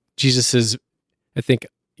point. Jesus is, I think,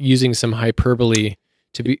 using some hyperbole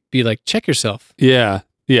to be like, check yourself. Yeah.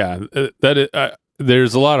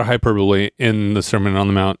 There's a lot of hyperbole in the Sermon on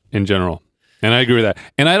the Mount in general. And I agree with that.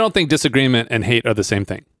 And I don't think disagreement and hate are the same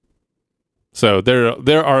thing. So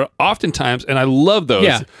there are oftentimes, and I love those.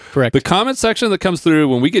 Yeah, correct. The comment section that comes through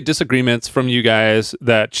when we get disagreements from you guys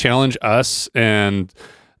that challenge us, and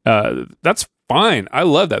that's fine. I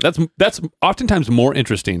love that. That's oftentimes more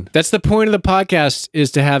interesting. That's the point of the podcast,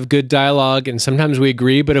 is to have good dialogue, and sometimes we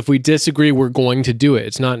agree, but if we disagree, we're going to do it.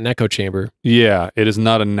 It's not an echo chamber. Yeah, it is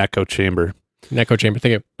not an echo chamber. An echo chamber.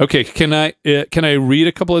 Thank you. Okay, can I read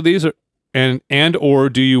a couple of these, or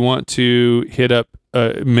do you want to hit up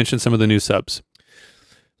mention some of the new subs?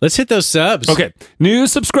 Let's hit those subs. Okay, new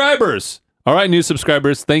subscribers. All right, new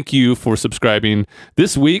subscribers, thank you for subscribing.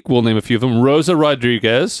 This week, we'll name a few of them. Rosa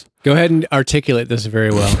Rodriguez. Go ahead and articulate this very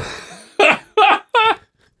well.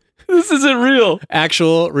 This isn't real.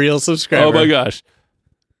 Actual, real subscriber. Oh my gosh.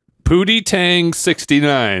 Pootie Tang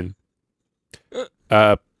 69.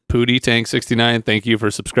 Pootie Tang 69, thank you for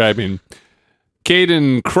subscribing.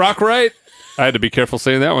 Caden Crockwright. I had to be careful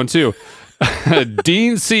saying that one too.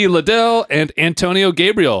 Dean C. Liddell and Antonio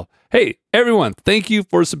Gabriel. Hey, everyone, thank you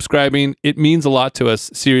for subscribing. It means a lot to us,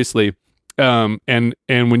 seriously. And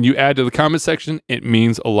when you add to the comment section, it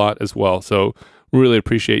means a lot as well. So really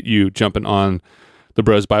appreciate you jumping on the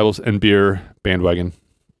Bros, Bibles, and Beer bandwagon.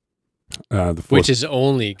 Which is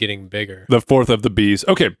only getting bigger. The fourth of the bees.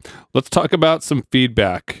 Okay, let's talk about some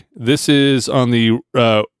feedback. This is on the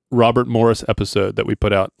Robert Morris episode that we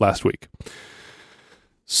put out last week.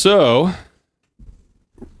 So,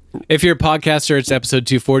 if you're a podcaster, it's episode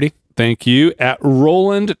 240. Thank you. At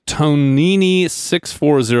Roland Tonini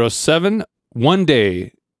 6407, one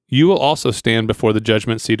day you will also stand before the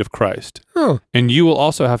judgment seat of Christ. Oh. And you will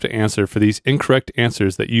also have to answer for these incorrect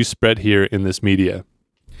answers that you spread here in this media.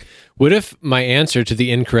 What if my answer to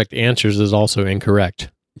the incorrect answers is also incorrect?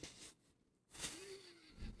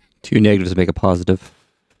 Two negatives make a positive.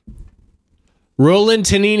 Roland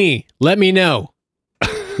Tonini, let me know.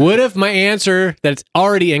 What if my answer that's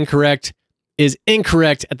already incorrect is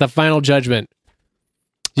incorrect at the final judgment?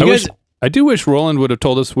 I do wish Roland would have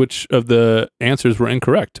told us which of the answers were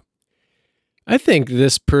incorrect. I think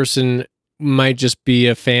this person might just be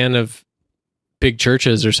a fan of big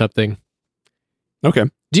churches or something. Okay.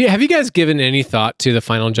 Have you guys given any thought to the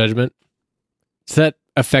final judgment? Does that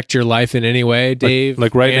affect your life in any way, Dave?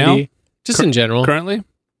 Like right Andy? now? Just in general. Currently?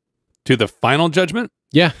 To the final judgment?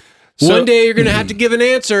 Yeah. So, one day you're going to have to give an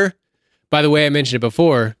answer. By the way, I mentioned it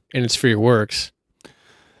before, and it's for your works.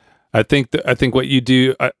 I think what you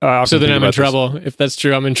do. So then I'm in trouble. If that's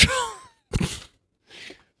true, I'm in trouble.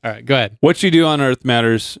 All right, go ahead. What you do on Earth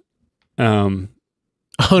matters.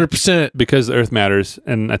 100%. Because the Earth matters,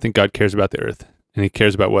 and I think God cares about the Earth, and He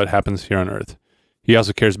cares about what happens here on Earth. He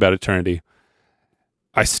also cares about eternity.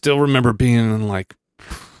 I still remember being in like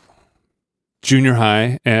junior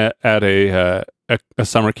high at a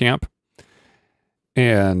summer camp,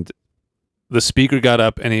 and the speaker got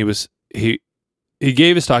up and he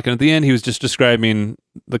gave his talk, and at the end he was just describing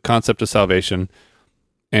the concept of salvation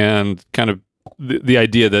and kind of the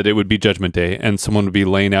idea that it would be Judgment Day and someone would be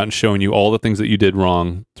laying out and showing you all the things that you did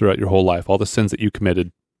wrong throughout your whole life, all the sins that you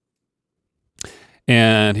committed.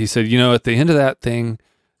 And he said, at the end of that thing,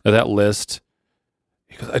 of that list,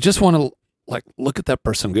 he goes, I just want to like look at that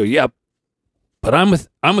person and go, yeah, but I'm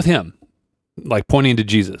with him, like pointing to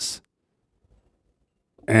Jesus.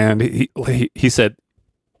 And he said,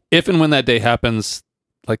 if and when that day happens,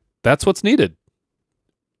 like that's what's needed.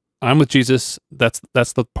 I'm with Jesus. That's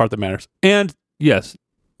the part that matters. And yes,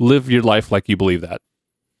 live your life like you believe that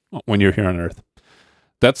when you're here on Earth.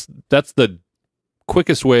 That's the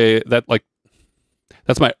quickest way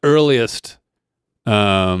that's my earliest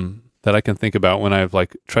that I can think about when I've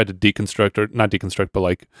like tried to deconstruct, or not deconstruct, but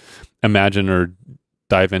like imagine or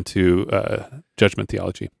dive into judgment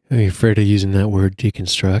theology. Are you afraid of using that word,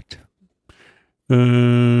 deconstruct?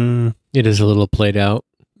 It is a little played out.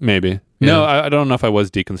 Maybe. Yeah. No, I don't know if I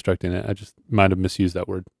was deconstructing it. I just might have misused that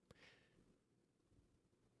word.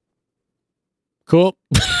 Cool.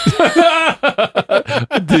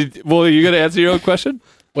 Well, are you going to answer your own question?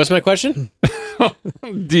 What's my question?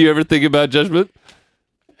 Do you ever think about judgment?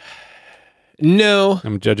 No.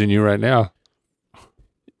 I'm judging you right now.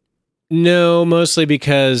 No, mostly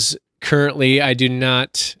because currently I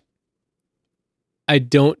don't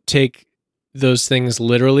take those things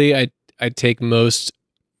literally. I take most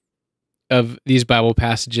of these Bible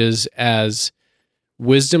passages as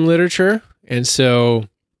wisdom literature. And so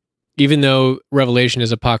even though Revelation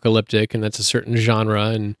is apocalyptic and that's a certain genre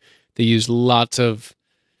and they use lots of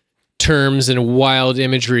terms and wild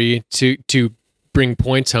imagery to bring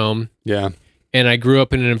points home. Yeah. And I grew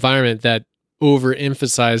up in an environment that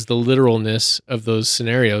overemphasized the literalness of those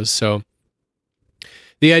scenarios. So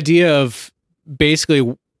the idea of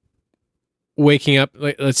basically waking up,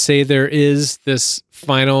 like, let's say there is this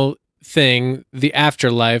final thing, the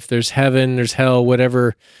afterlife, there's heaven, there's hell,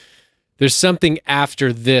 whatever. There's something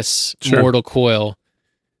after this mortal coil.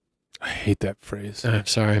 I hate that phrase. I'm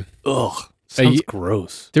sorry. Ugh. Sounds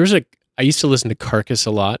gross. I used to listen to Carcass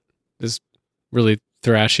a lot. This really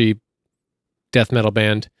thrashy death metal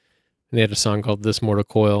band. And they had a song called This Mortal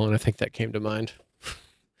Coil, and I think that came to mind.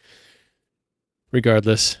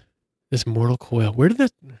 Regardless, This Mortal Coil. I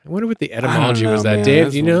wonder what the etymology was that, man.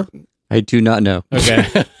 Dave, do you know? I do not know.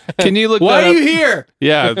 Okay. Can you look that up? Why are you here?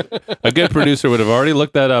 Yeah. A good producer would have already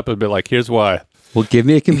looked that up and been like, here's why. Well, give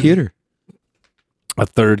me a computer. A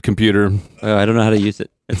third computer. I don't know how to use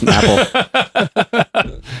it. It's an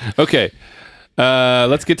Apple. Okay.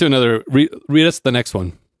 Let's get to another. Read us the next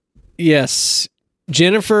one. Yes.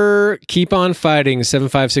 Jennifer, keep on fighting,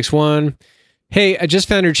 7561. Hey, I just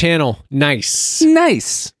found your channel. Nice.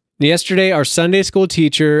 Nice. Yesterday, our Sunday school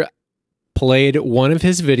teacher played one of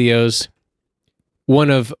his videos. One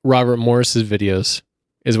of Robert Morris's videos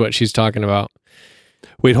is what she's talking about.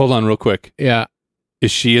 Wait, hold on real quick. Yeah.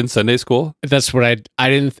 Is she in Sunday school? That's what I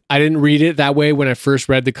didn't read it that way when I first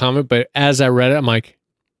read the comment, but as I read it, I'm like,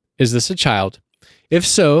 is this a child? If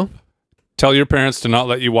so, tell your parents to not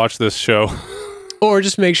let you watch this show. Or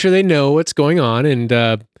just make sure they know what's going on and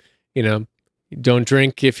don't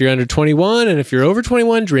drink if you're under 21, and if you're over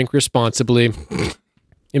 21, drink responsibly.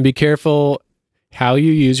 And be careful how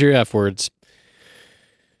you use your F words.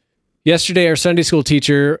 Yesterday, our Sunday school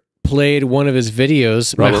teacher played one of his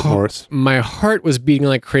videos. Robert Morris. My heart was beating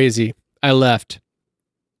like crazy. I left,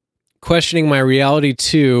 questioning my reality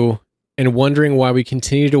too, and wondering why we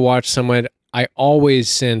continue to watch someone I always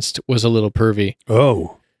sensed was a little pervy.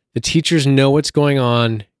 Oh. The teachers know what's going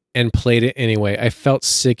on and played it anyway. I felt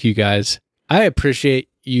sick, you guys. I appreciate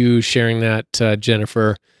you sharing that,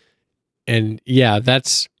 Jennifer. And yeah,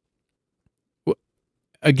 that's,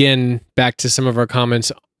 again, back to some of our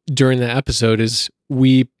comments during the episode, is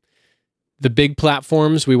the big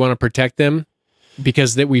platforms, we want to protect them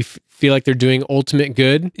because that we feel like they're doing ultimate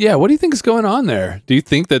good. Yeah. What do you think is going on there? Do you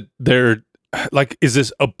think that they're like, is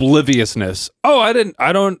this obliviousness? Oh, I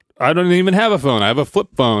don't even have a phone. I have a flip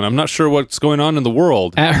phone. I'm not sure what's going on in the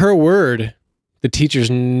world. At her word, the teachers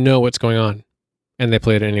know what's going on and they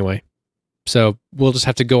play it anyway. So we'll just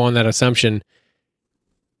have to go on that assumption.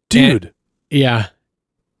 Dude. And, yeah.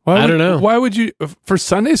 I don't know. Why would you, for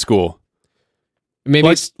Sunday school?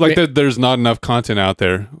 Maybe there's not enough content out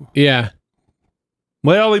there. Yeah.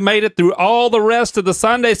 Well, we made it through all the rest of the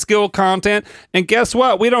Sunday school content, and guess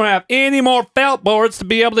what? We don't have any more felt boards to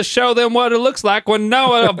be able to show them what it looks like when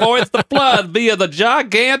Noah avoids the flood via the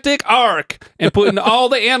gigantic ark and putting all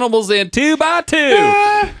the animals in 2 by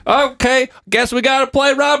 2. Okay, guess we got to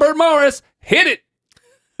play Robert Morris. Hit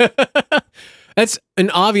it. That's an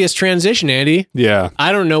obvious transition, Andy. Yeah.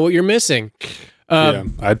 I don't know what you're missing. Yeah,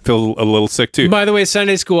 I'd feel a little sick too. By the way,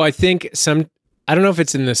 Sunday school, I think I don't know if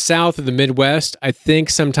it's in the South or the Midwest. I think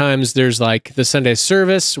sometimes there's like the Sunday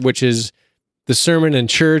service, which is the sermon in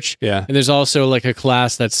church. Yeah. And there's also like a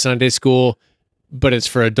class that's Sunday school, but it's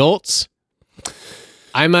for adults.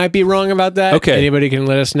 I might be wrong about that. Okay. Anybody can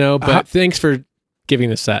let us know, but thanks for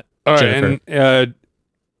giving us that. All right. Jennifer. And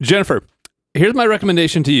Jennifer, here's my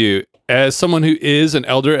recommendation to you. As someone who is an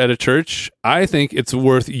elder at a church, I think it's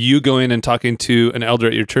worth you going and talking to an elder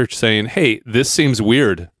at your church saying, hey, this seems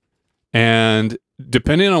weird. And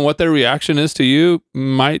depending on what their reaction is to you,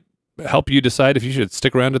 might help you decide if you should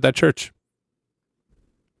stick around at that church.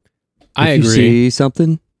 I agree. See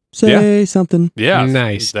something? Say something. Yeah.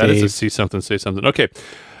 Nice, That is Dave. a see something, say something. Okay.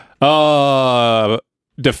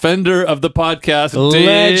 Defender of the podcast.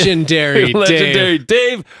 Legendary Legendary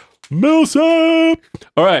Dave Millsap.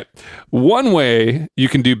 All right. One way you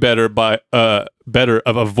can do better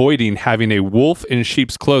of avoiding having a wolf in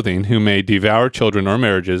sheep's clothing who may devour children or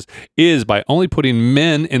marriages is by only putting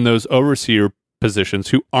men in those overseer positions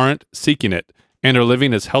who aren't seeking it and are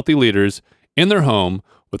living as healthy leaders in their home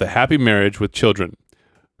with a happy marriage with children,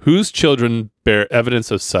 whose children bear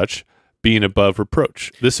evidence of such being above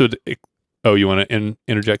reproach. This would... Oh, you want to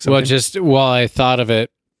interject something? Well, just while I thought of it,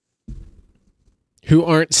 who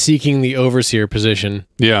aren't seeking the overseer position.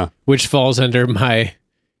 Yeah. Which falls under my,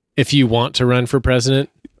 if you want to run for president,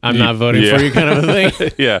 I'm not voting for you kind of a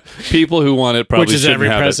thing. Yeah. People who want it probably which is every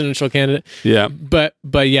presidential candidate. Yeah.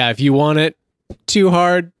 But yeah, if you want it too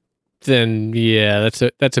hard, then yeah,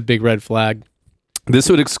 that's a big red flag. This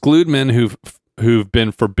would exclude men who've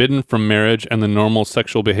been forbidden from marriage and the normal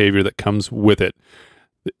sexual behavior that comes with it.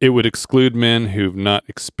 It would exclude men who've not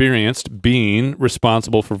experienced being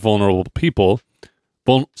responsible for vulnerable people.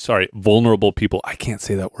 Vulnerable people. I can't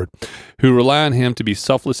say that word. Who rely on him to be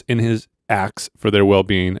selfless in his acts for their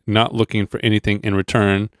well-being, not looking for anything in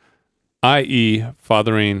return, i.e.,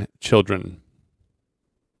 fathering children.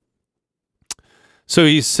 So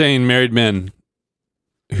he's saying married men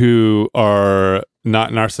who are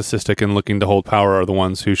not narcissistic and looking to hold power are the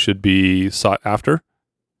ones who should be sought after.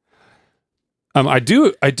 I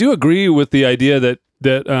do agree with the idea that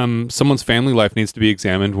someone's family life needs to be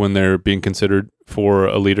examined when they're being considered for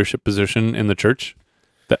a leadership position in the church.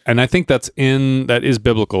 And I think that is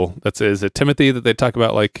biblical. Is it Timothy that they talk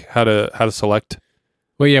about, like how to select?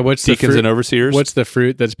 Well, yeah. What's deacons and overseers? What's the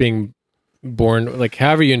fruit that's being born? Like,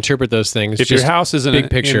 however you interpret those things. If your house is big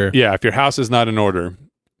picture, if your house is not in order,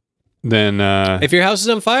 then if your house is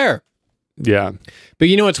on fire, yeah. But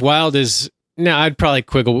you know what's wild is now I'd probably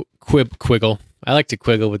quiggle. I like to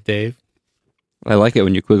quiggle with Dave. I like it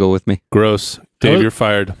when you quiggle with me. Gross, Dave. You're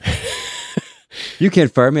fired. You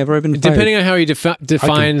can't fire me. I've already been fired. Depending on how he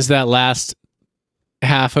defines that last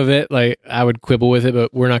half of it, like I would quibble with it,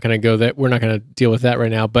 but we're not going to go that. We're not going to deal with that right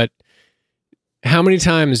now. But how many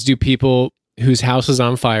times do people whose house is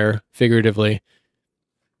on fire, figuratively,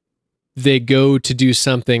 they go to do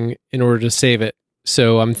something in order to save it?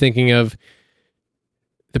 So I'm thinking of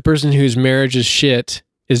the person whose marriage is shit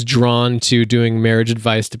is drawn to doing marriage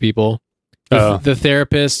advice to people. The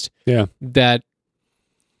therapist that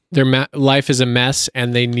their life is a mess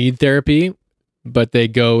and they need therapy, but they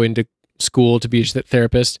go into school to be a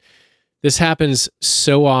therapist. This happens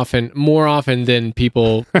so often, more often than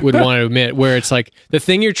people would want to admit, where it's like the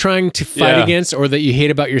thing you're trying to fight against or that you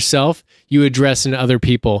hate about yourself, you address in other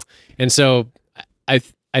people. And so I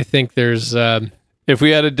think there's... if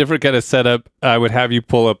we had a different kind of setup, I would have you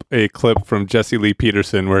pull up a clip from Jesse Lee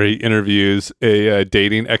Peterson where he interviews a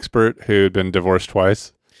dating expert who had been divorced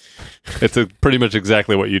twice. It's pretty much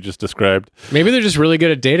exactly what you just described. Maybe they're just really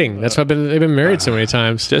good at dating. That's why they've been married so many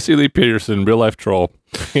times. Jesse Lee Peterson, real life troll.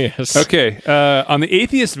 Yes. Okay. On the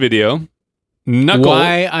atheist video,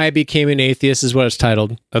 Why I Became an Atheist is what it's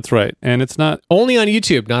titled. That's right. And it's not only on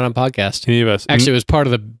YouTube, not on podcast. Any of us. Actually, it was part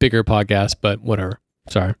of the bigger podcast, but whatever.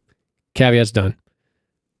 Sorry. Caveat's done.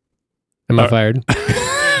 Am I fired?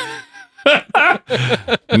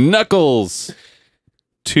 Knuckles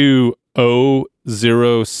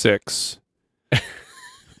 2006.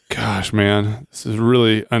 Gosh, man, this is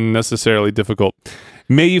really unnecessarily difficult.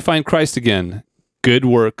 May you find Christ again. Good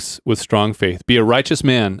works with strong faith. Be a righteous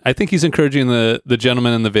man. I think he's encouraging the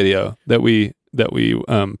gentleman in the video that we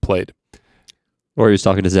played. Or he was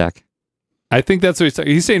talking to Zach. I think that's what he's saying.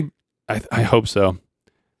 He's saying, I hope so.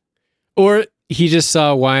 Or he just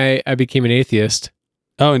saw Why I Became an Atheist.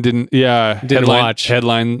 Oh, and didn't watch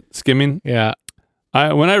headline skimming. Yeah.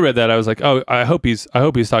 When I read that, I was like, oh, I hope he's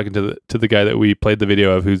talking to the guy that we played the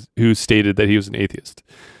video of who stated that he was an atheist.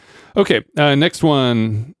 Okay, next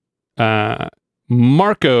one,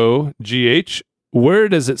 Marco GH. Where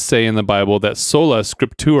does it say in the Bible that sola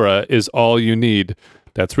scriptura is all you need?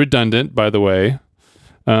 That's redundant, by the way.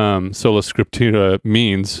 Sola scriptura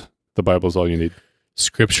means the Bible is all you need.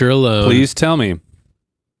 Scripture alone. Please tell me.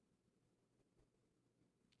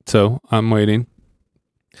 So I'm waiting.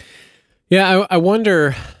 Yeah, I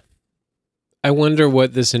wonder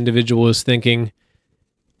what this individual is thinking.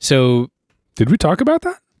 So, did we talk about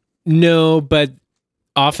that? No, but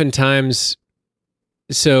oftentimes,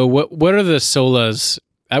 so what are the solas?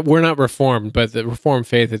 We're not Reformed, but the Reformed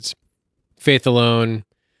faith, it's faith alone,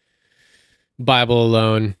 Bible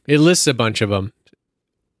alone. It lists a bunch of them.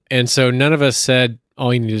 And so none of us said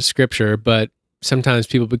all you need is scripture, but sometimes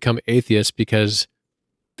people become atheists because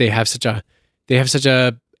they have such a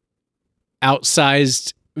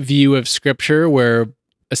outsized view of scripture where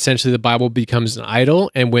essentially the Bible becomes an idol,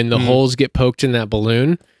 and when the holes get poked in that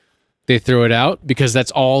balloon, they throw it out because that's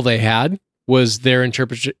all they had was their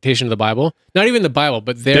interpretation of the Bible. Not even the Bible,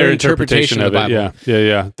 but their interpretation of the Bible.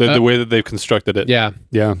 Yeah. The way that they've constructed it. Yeah.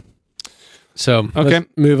 So okay, let's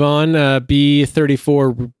move on.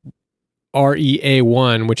 B34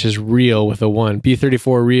 REA1, which is real with a 1.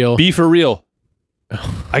 B34 real. B for real.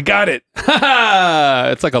 I got it.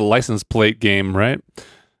 It's like a license plate game, right?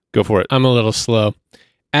 Go for it. I'm a little slow.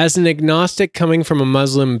 As an agnostic coming from a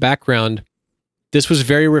Muslim background, this was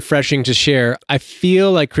very refreshing to share. I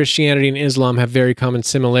feel like Christianity and Islam have very common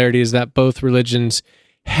similarities that both religions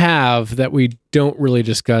have that we don't really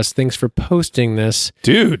discuss. Thanks for posting this.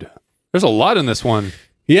 Dude, there's a lot in this one.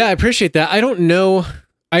 Yeah, I appreciate that. I don't know.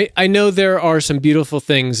 I know there are some beautiful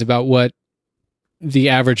things about what the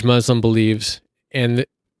average Muslim believes. And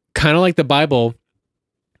kind of like the Bible,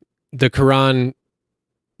 the Quran,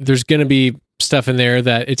 there's going to be stuff in there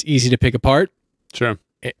that it's easy to pick apart. Sure.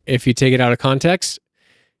 If you take it out of context.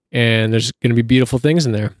 And there's going to be beautiful things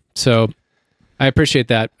in there. So I appreciate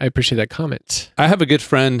that. I appreciate that comment. I have a good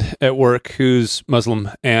friend at work who's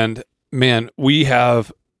Muslim. And man, we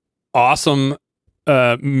have awesome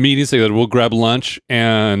meetings together. We'll grab lunch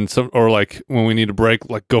and or like when we need a break,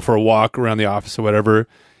 like go for a walk around the office or whatever,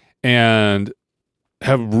 and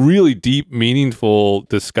have really deep, meaningful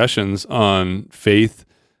discussions on faith.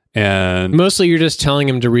 And mostly you're just telling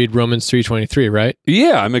him to read Romans 3:23, right?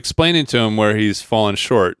 Yeah, I'm explaining to him where he's fallen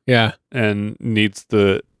short. Yeah. And needs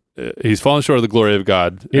he's fallen short of the glory of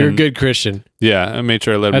God. You're a good Christian. Yeah, I made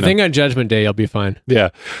sure I let him know. I think on Judgment Day you'll be fine.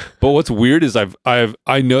 Yeah. But what's weird is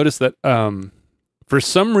I noticed that for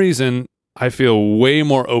some reason, I feel way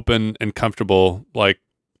more open and comfortable, like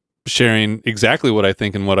sharing exactly what I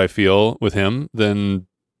think and what I feel with him than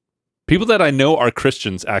people that I know are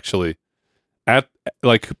Christians, actually.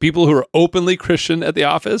 Like people who are openly Christian at the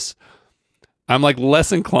office, I'm like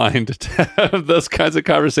less inclined to have those kinds of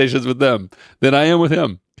conversations with them than I am with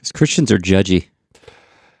him. Because Christians are judgy.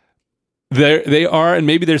 They are, and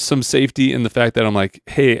maybe there's some safety in the fact that I'm like,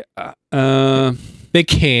 hey, they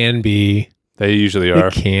can be. They usually are.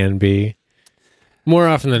 They can be. More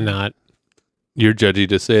often than not. You're judgy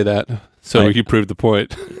to say that. So you proved the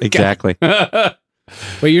point. Exactly.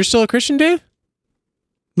 Wait, you're still a Christian, Dave?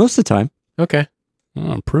 Most of the time. Okay.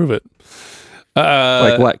 I'll prove it.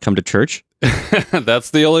 Like what? Come to church?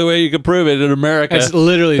 That's the only way you can prove it in America. That's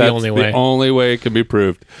literally the only way. The only way it can be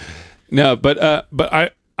proved. No, but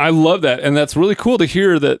I love that, and that's really cool to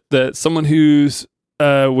hear that someone who's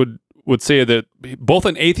would say that both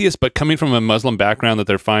an atheist but coming from a Muslim background, that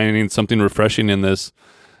they're finding something refreshing in this.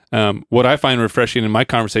 What I find refreshing in my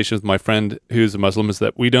conversation with my friend who's a Muslim is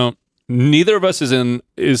that neither of us has a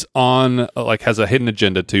hidden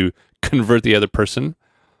agenda to convert the other person.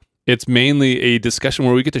 It's mainly a discussion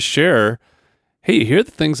where we get to share, hey, here are the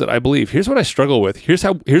things that I believe. Here's what I struggle with. Here's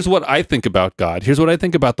what I think about God. Here's what I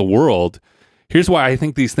think about the world. Here's why I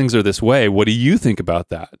think these things are this way. What do you think about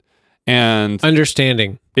that? And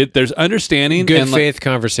understanding. There's understanding. Good faith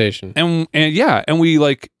conversation. And we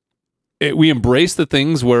embrace the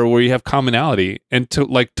things where we have commonality. And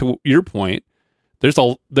to your point, there's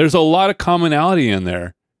a lot of commonality in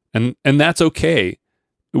there. And that's okay.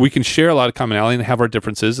 We can share a lot of commonality and have our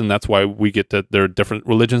differences, and that's why there are different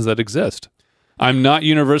religions that exist. I'm not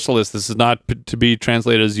universalist. This is not to be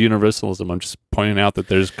translated as universalism. I'm just pointing out that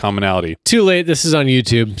there's commonality. Too late. This is on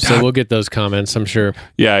YouTube, so we'll get those comments, I'm sure.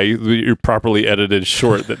 Yeah, you're properly edited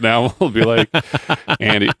short that now will be like,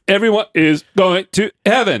 Andy, everyone is going to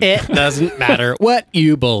heaven. It doesn't matter what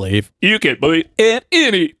you believe. You can believe in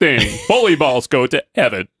anything. Bowling balls go to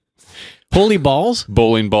heaven. Holy balls?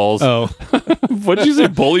 Bowling balls. Oh. What did you say,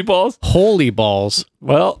 bowling balls? Holy balls.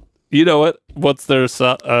 Well, you know what? What's their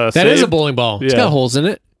that is a bowling ball. Yeah. It's got holes in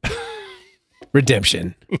it.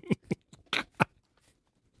 Redemption.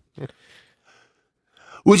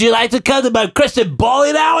 Would you like to come to my Christian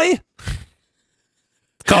bowling alley?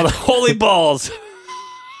 It's called Holy Balls.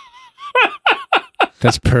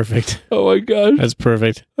 That's perfect. Oh my gosh. That's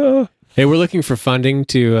perfect. Hey, we're looking for funding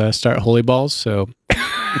to start Holy Balls, so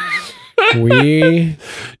you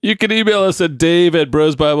can email us at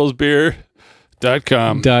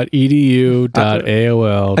dave@brosbiblesbeer.com.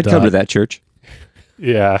 .edu.aol. I'd come to that church.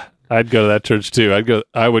 Yeah, I'd go to that church too.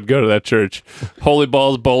 I would go to that church. Holy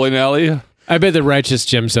Balls Bowling Alley. I bet the Righteous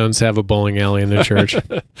Gemstones have a bowling alley in their church. All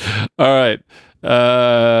right.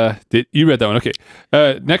 You read that one. Okay.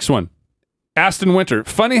 Next one. Aston Winter.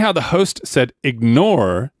 Funny how the host said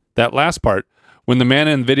ignore that last part when the man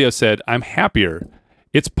in the video said, I'm happier.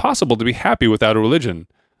 It's possible to be happy without a religion.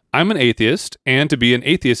 I'm an atheist, and to be an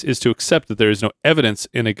atheist is to accept that there is no evidence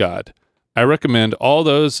in a God. I recommend all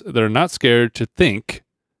those that are not scared to think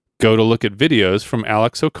go to look at videos from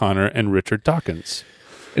Alex O'Connor and Richard Dawkins.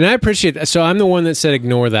 And I appreciate that. So I'm the one that said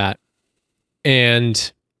ignore that.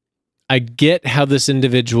 And I get how this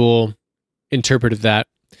individual interpreted that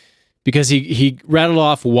because he rattled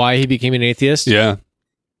off why he became an atheist. Yeah.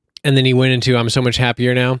 And then he went into, I'm so much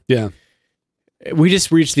happier now. Yeah. We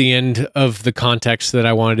just reached the end of the context that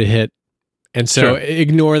I wanted to hit. And so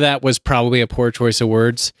ignore that was probably a poor choice of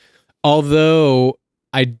words. Although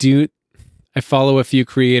I follow a few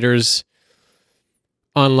creators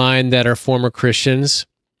online that are former Christians,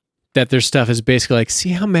 that their stuff is basically like, see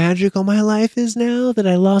how magical my life is now that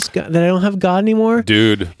I lost God, that I don't have God anymore,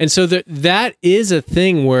 dude. And so that is a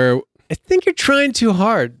thing where I think you're trying too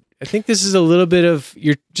hard. I think this is a little bit of,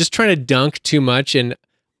 you're just trying to dunk too much, and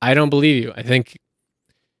I don't believe you. I think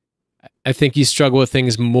you struggle with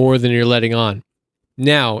things more than you're letting on.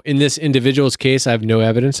 Now, in this individual's case, I have no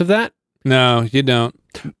evidence of that. No, you don't.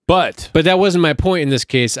 But that wasn't my point in this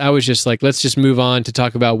case. I was just like, let's just move on to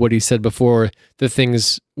talk about what he said before, the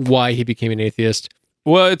things why he became an atheist.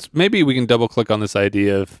 Well, it's maybe we can double click on this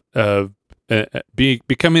idea of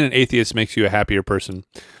becoming an atheist makes you a happier person.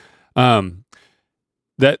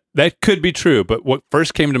 That could be true, but what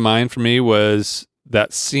first came to mind for me was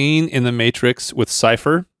that scene in The Matrix with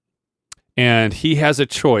Cypher, and he has a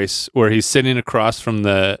choice where he's sitting across from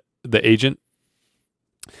the agent,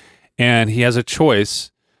 and he has a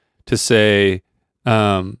choice to say,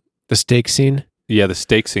 the steak scene. Yeah, the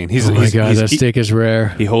steak scene. Oh my God, that steak is rare.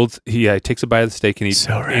 He takes a bite of the steak, and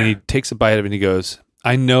he takes a bite of it, and he goes,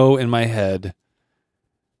 I know in my head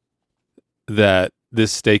that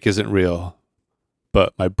this steak isn't real,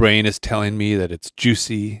 but my brain is telling me that it's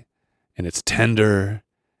juicy and it's tender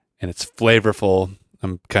and it's flavorful.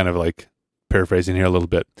 I'm kind of like paraphrasing here a little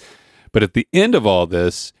bit. But at the end of all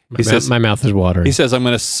this, he says, my mouth is watering. He says, I'm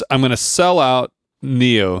going to sell out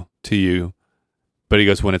Neo to you. But he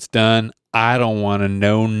goes, when it's done, I don't want to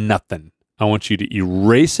know nothing. I want you to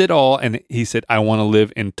erase it all. And he said, I want to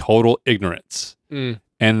live in total ignorance.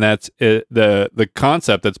 And that's it. The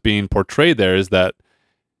concept that's being portrayed there is that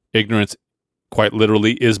ignorance quite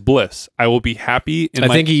literally is bliss. I will be happy in I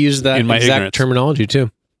think he used that exact ignorance. Terminology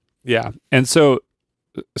too. Yeah. And so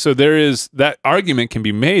there is that argument can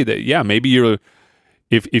be made that, yeah, maybe you're,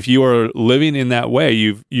 if you are living in that way,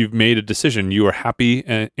 you've made a decision. You are happy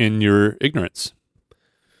in your ignorance.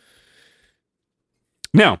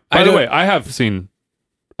 Now, by the way, I have seen,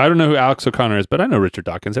 I don't know who Alex O'Connor is, but I know Richard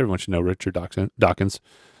Dawkins. Everyone should know Richard Dawkins.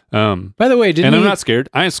 By the way, I'm not scared.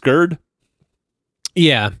 I ain't scared.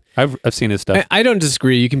 Yeah. I've seen his stuff. I don't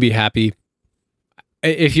disagree. You can be happy.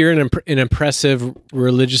 If you're in an oppressive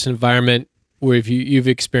religious environment where if you've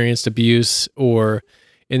experienced abuse, or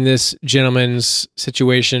in this gentleman's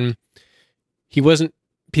situation,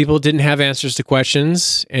 people didn't have answers to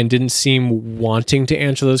questions and didn't seem wanting to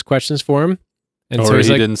answer those questions for him. And or so he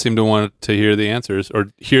didn't seem to want to hear the answers or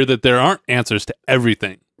hear that there aren't answers to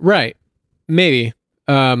everything. Right. Maybe.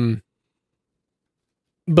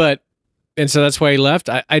 And so that's why he left.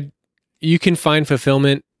 You can find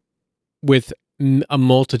fulfillment with a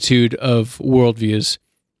multitude of worldviews.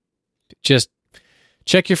 Just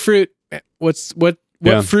check your fruit. What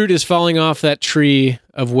fruit is falling off that tree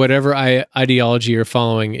of whatever ideology you're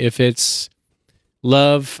following? If it's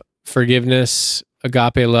love, forgiveness,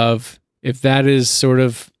 agape love, if that is sort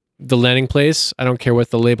of the landing place, I don't care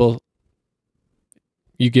what the label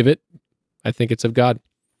you give it. I think it's of God.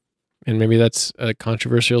 And maybe that's a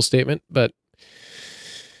controversial statement, but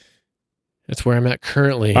that's where I'm at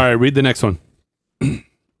currently. All right, read the next one.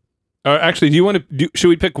 Actually, should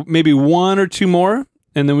we pick maybe one or two more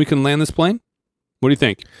and then we can land this plane? What do you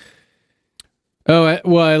think? Oh,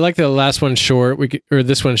 I like the last one short.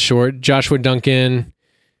 This one's short. Joshua Duncan,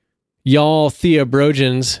 y'all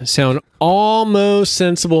theobrogans sound almost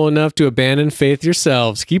sensible enough to abandon faith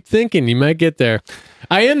yourselves. Keep thinking, you might get there.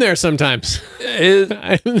 I am there sometimes.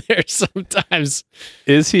 I am there sometimes.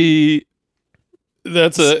 Is he?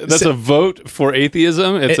 That's a vote for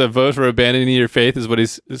atheism. It's a vote for abandoning your faith, is what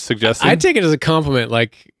he's suggesting. I take it as a compliment.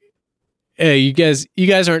 Like, hey, you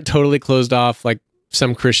guys aren't totally closed off like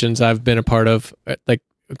some Christians I've been a part of. Like,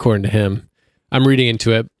 according to him, I'm reading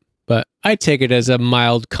into it, but I take it as a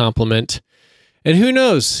mild compliment. And who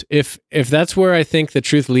knows if that's where I think the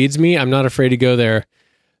truth leads me? I'm not afraid to go there.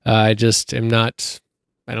 I just am not.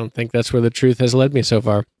 I don't think that's where the truth has led me so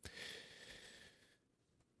far.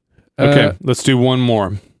 Okay, let's do one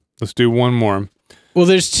more. Well,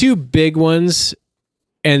 there's two big ones,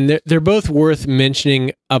 and they're both worth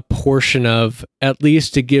mentioning a portion of, at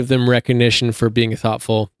least to give them recognition for being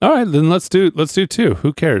thoughtful. All right, then let's do two.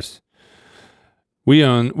 Who cares? We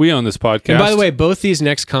own this podcast. And by the way, both these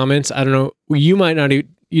next comments, I don't know, you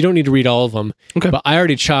don't need to read all of them. Okay. But I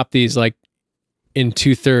already chopped these like in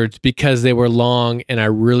 2/3 because they were long, and I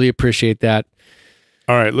really appreciate that.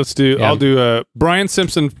 All right, let's do. Yeah. I'll do Brian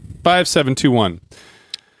Simpson 5721.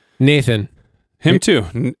 Nathan, Him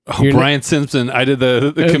too. Brian Simpson. I did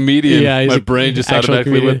the comedian. Yeah, my brain just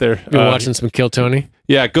automatically went there. You're watching some Kill Tony?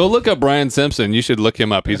 Yeah, go look up Brian Simpson. You should look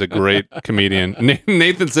him up. He's a great comedian.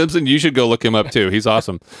 Nathan Simpson, you should go look him up too. He's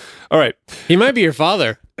awesome. All right. He might be your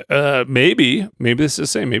father. Maybe this is the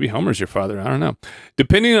same. Maybe Homer's your father. I don't know.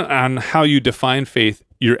 Depending on how you define faith,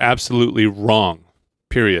 you're absolutely wrong.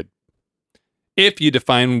 Period. If you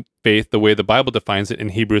define faith the way the Bible defines it in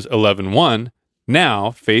Hebrews 11:1,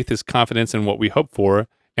 now faith is confidence in what we hope for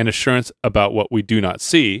and assurance about what we do not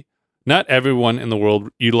see. Not everyone in the world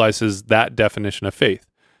utilizes that definition of faith.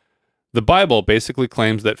 The Bible basically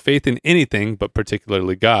claims that faith in anything, but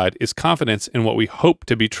particularly God, is confidence in what we hope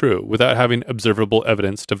to be true without having observable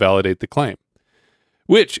evidence to validate the claim.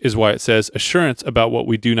 Which is why it says assurance about what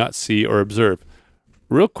we do not see or observe.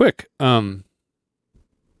 Real quick, I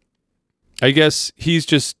guess he's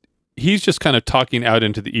just kind of talking out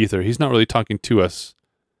into the ether. He's not really talking to us.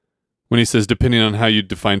 When he says, depending on how you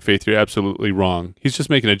define faith, you're absolutely wrong. He's just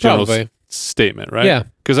making a general statement, right? Yeah.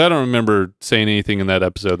 Because I don't remember saying anything in that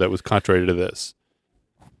episode that was contrary to this.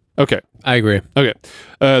 Okay. I agree. Okay.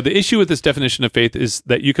 The issue with this definition of faith is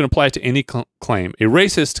that you can apply it to any claim. A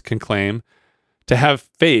racist can claim to have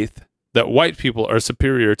faith that white people are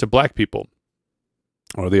superior to black people,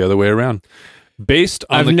 or the other way around. Based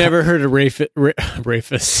on I've never heard a racist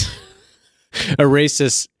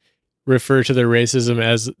refer to their racism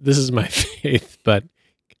as this is my faith, but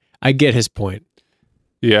I get his point.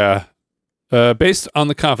 Yeah. Based on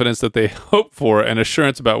the confidence that they hope for and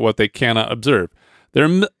assurance about what they cannot observe. There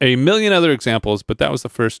are a million other examples, but that was the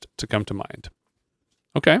first to come to mind.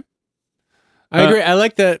 Okay. I agree. I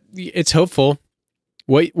like that it's hopeful.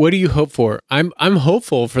 What do you hope for? I'm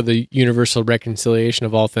hopeful for the universal reconciliation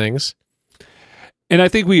of all things. And I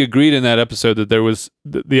think we agreed in that episode that there was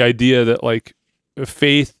the idea that like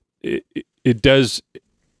faith, it does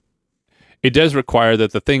require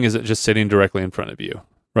that the thing isn't just sitting directly in front of you,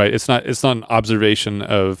 right? It's not an observation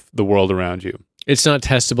of the world around you. It's not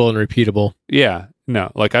testable and repeatable. Yeah,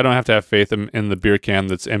 no. Like I don't have to have faith in the beer can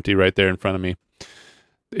that's empty right there in front of me.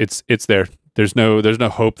 It's there. There's no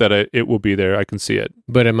hope that it will be there. I can see it,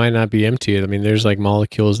 but it might not be empty. I mean, there's like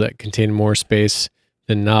molecules that contain more space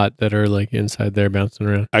than not that are like inside there bouncing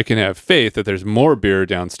around. I can have faith that there's more beer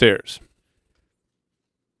downstairs.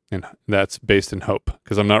 And that's based in hope,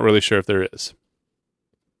 because I'm not really sure if there is.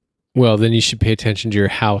 Well, then you should pay attention to your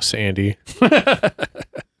house, Andy.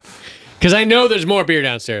 Because I know there's more beer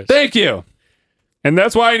downstairs. Thank you. And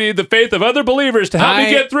that's why I need the faith of other believers to help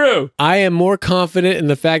me get through. I am more confident in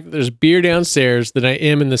the fact that there's beer downstairs than I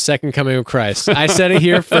am in the second coming of Christ. I said it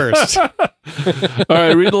here first. All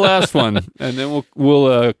right, read the last one, and then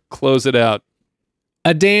we'll close it out.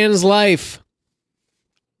 A Dan's life.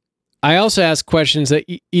 I also asked questions that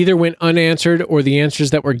either went unanswered or the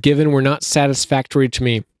answers that were given were not satisfactory to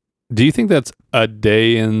me. Do you think that's a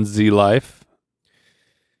day in the life?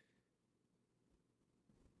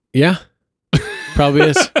 Yeah, probably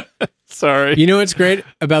is. Sorry. You know what's great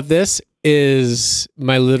about this is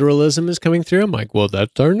my literalism is coming through. I'm like, well,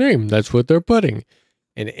 that's our name. That's what they're putting.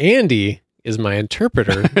 And Andy is my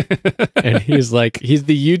interpreter. And he's like, he's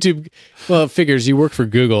the YouTube. Well, it figures you work for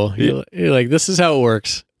Google. You're like, this is how it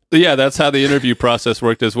works. Yeah, that's how the interview process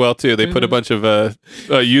worked as well, too. They put a bunch of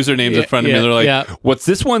usernames in front of me, and they're like, what's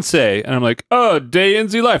this one say? And I'm like, oh, day in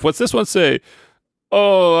the life. What's this one say?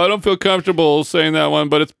 Oh, I don't feel comfortable saying that one,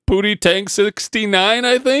 but it's Pootie Tank 69,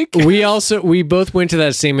 I think. We both went to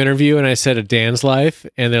that same interview, and I said a Dan's life,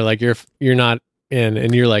 and they're like, you're not in,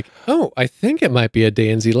 and you're like, oh, I think it might be a day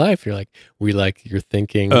in the life. You're like, we like your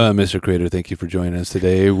thinking. Mr. Creator, thank you for joining us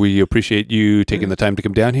today. We appreciate you taking the time to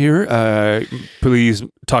come down here. Please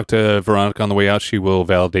talk to Veronica on the way out. She will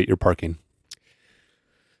validate your parking.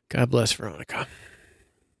 God bless Veronica.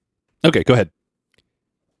 Okay, go ahead.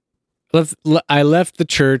 I left the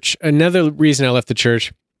church. Another reason I left the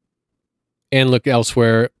church and looked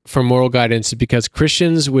elsewhere for moral guidance is because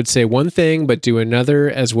Christians would say one thing but do another,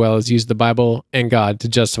 as well as use the Bible and God to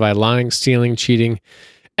justify lying, stealing, cheating,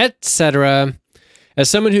 etc. As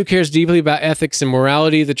someone who cares deeply about ethics and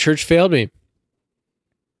morality, the church failed me.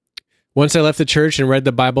 Once I left the church and read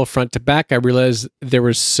the Bible front to back, I realized there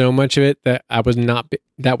was so much of it that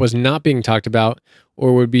was not being talked about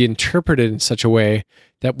or would be interpreted in such a way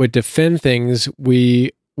that would defend things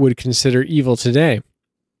we would consider evil today.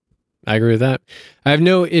 I agree with that. I have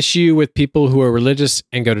no issue with people who are religious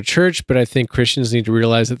and go to church, but I think Christians need to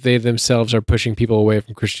realize that they themselves are pushing people away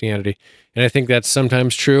from Christianity. And I think that's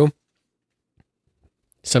sometimes true,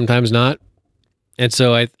 sometimes not. And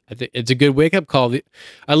so I think it's a good wake-up call.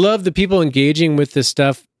 I love the people engaging with this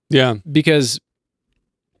stuff. Yeah. Because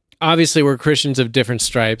obviously we're Christians of different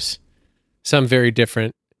stripes. some very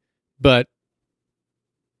different. But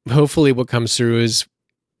hopefully what comes through is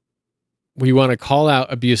we want to call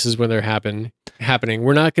out abuses when they're happening.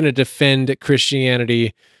 We're not going to defend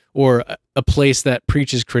Christianity or a place that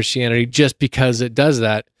preaches Christianity just because it does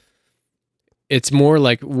that. It's more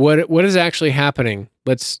like what is actually happening.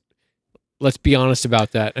 Let's be honest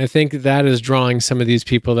about that. And I think that is drawing some of these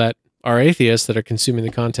people that are atheists that are consuming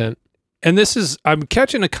the content. And I'm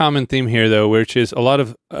catching a common theme here, though, which is a lot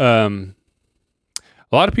of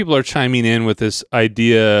people are chiming in with this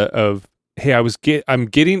idea of, hey, I'm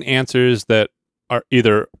getting answers that are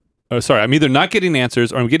I'm either not getting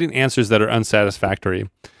answers or I'm getting answers that are unsatisfactory.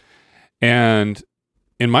 And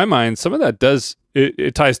in my mind, some of that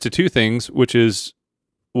it ties to two things, which is,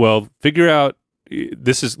 well, figure out,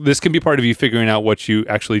 this can be part of you figuring out what you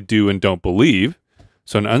actually do and don't believe.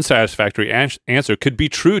 So an unsatisfactory answer could be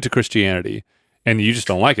true to Christianity, and you just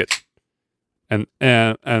don't like it, and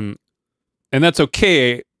that's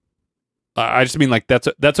okay. I just mean, like,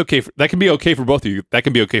 that's okay. That can be okay for both of you. That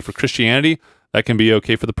can be okay for Christianity. That can be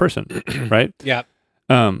okay for the person, right? Yeah.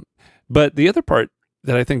 But the other part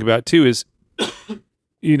that I think about too is,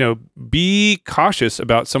 be cautious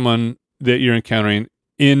about someone that you're encountering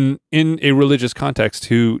in a religious context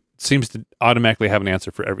who seems to automatically have an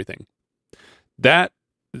answer for everything. That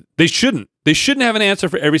they shouldn't have an answer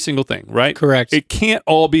for every single thing, right? Correct. It can't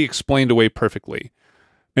all be explained away perfectly.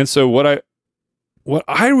 And so what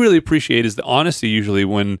I really appreciate is the honesty, usually,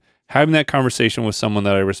 when having that conversation with someone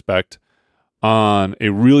that I respect on a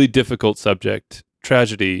really difficult subject,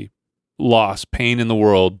 tragedy, loss, pain in the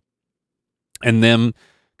world, and them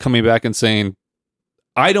coming back and saying,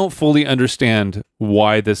 I don't fully understand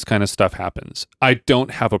why this kind of stuff happens. I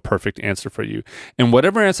don't have a perfect answer for you. And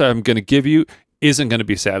whatever answer I'm going to give you isn't going to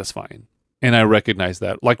be satisfying. And I recognize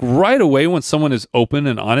that. Like, right away, when someone is open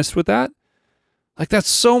and honest with that, like, that's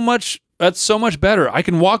so much better. I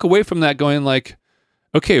can walk away from that going like,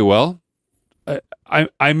 okay, well,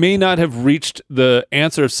 I may not have reached the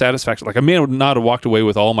answer of satisfaction. Like, I may not have walked away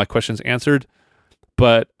with all my questions answered,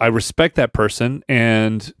 but I respect that person,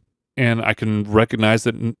 and I can recognize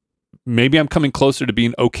that maybe I'm coming closer to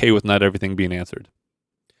being okay with not everything being answered.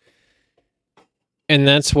 And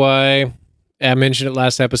that's why I mentioned it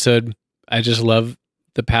last episode. I just love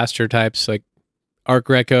the pastor types like Art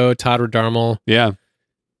Greco, Todd Darmel. Yeah.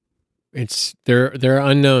 They're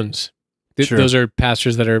unknowns. Sure. Those are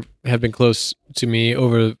pastors that have been close to me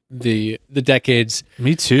over the decades.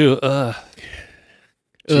 Me too.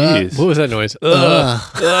 Jeez. What was that noise? I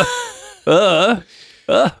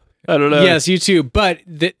don't know. Yes, you too. But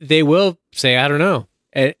they will say, I don't know.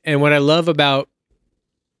 And what I love about,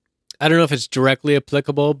 I don't know if it's directly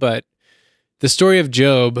applicable, but the story of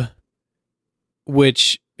Job,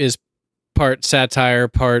 which is part satire,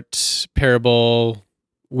 part parable,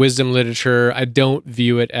 wisdom literature, I don't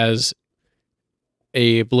view it as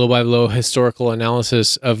a blow-by-blow historical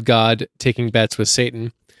analysis of God taking bets with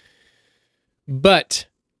Satan. But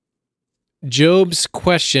Job's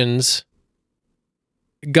questions,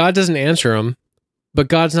 God doesn't answer them, but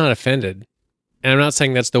God's not offended. And I'm not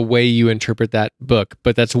saying that's the way you interpret that book,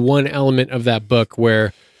 but that's one element of that book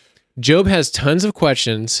where Job has tons of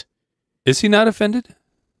questions. Is he not offended?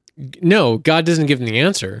 No, God doesn't give him the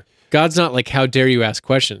answer. God's not like, how dare you ask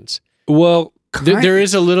questions? Well, there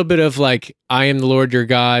is a little bit of like, I am the Lord your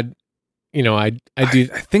God. I do.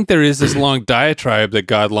 I think there is this long diatribe that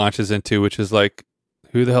God launches into, which is like,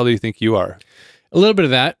 who the hell do you think you are? A little bit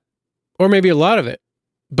of that, or maybe a lot of it.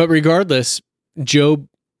 But regardless, Job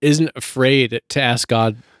isn't afraid to ask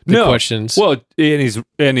God the questions. Well,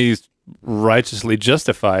 and he's righteously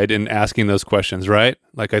justified in asking those questions, right?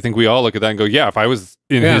 Like, I think we all look at that and go, yeah, if I was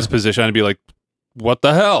in his position, I'd be like, what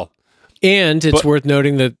the hell? And it's worth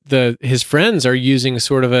noting that his friends are using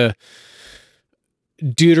sort of a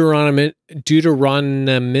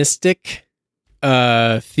Deuteronomistic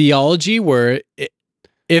theology where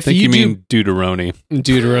if you mean Deuteroni.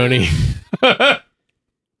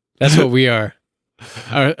 That's what we are.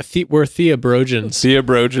 We're theobrogans.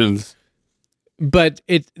 Theobrogans. But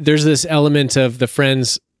there's this element of the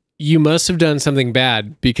friends, you must have done something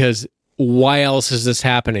bad because why else is this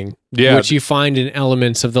happening? Yeah. Which you find in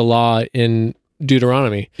elements of the law in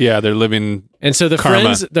Deuteronomy. Yeah, they're living and so the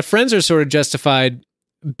karma. friends are sort of justified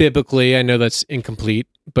biblically. I know that's incomplete,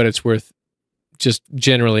 but it's worth just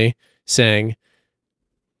generally saying.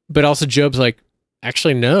 But also Job's like,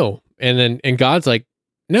 actually no. And God's like,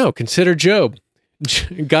 no, consider Job.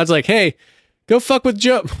 God's like, hey, go fuck with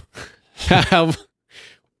Job. That'll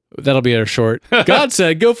be our short. God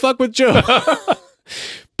said, go fuck with Job.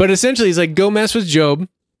 But essentially, he's like, go mess with Job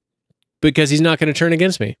because he's not going to turn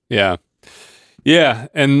against me. Yeah. Yeah.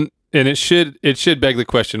 And And it should beg the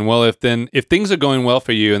question, well, if things are going well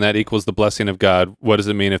for you and that equals the blessing of God, what does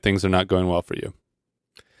it mean if things are not going well for you?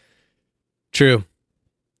 True.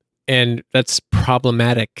 And that's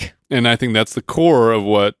problematic. And I think that's the core of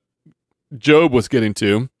what Job was getting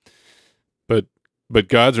to. But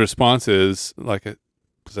God's response is, like I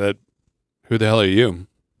said, who the hell are you?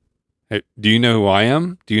 Hey, do you know who I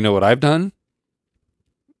am? Do you know what I've done?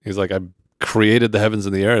 He's like, I created the heavens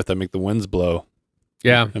and the earth. I make the winds blow.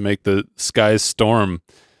 Yeah. I make the skies storm.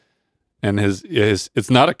 And it's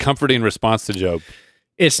not a comforting response to Job.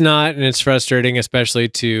 It's not, and it's frustrating, especially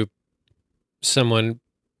to someone,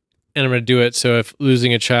 and I'm going to do it. So if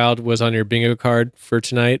losing a child was on your bingo card for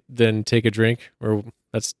tonight, then take a drink, or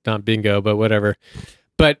that's not bingo, but whatever.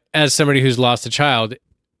 But as somebody who's lost a child,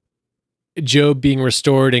 Job being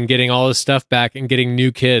restored and getting all his stuff back and getting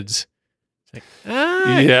new kids. It's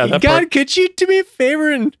like, God, could you do me a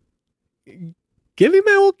favor and give me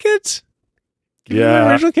my old kids? Give me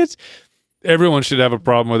my original kids? Everyone should have a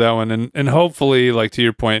problem with that one. And hopefully, like to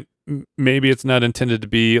your point, maybe it's not intended to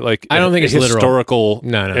be like I don't think it's historical,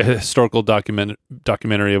 literal. a historical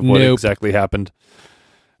documentary of what exactly happened.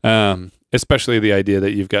 Especially the idea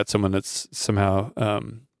that you've got someone that's somehow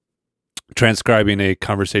transcribing a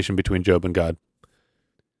conversation between Job and God.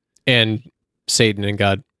 And Satan and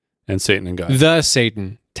God. And Satan and God. The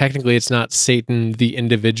Satan. Technically, it's not Satan, the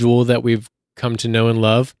individual that we've come to know and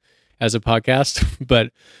love as a podcast.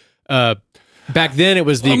 But back then, it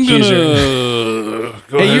was the accuser.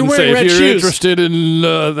 Hey, you wearing red shoes. If you're interested in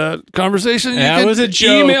that conversation, you can was a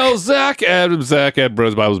joke. Email Zack at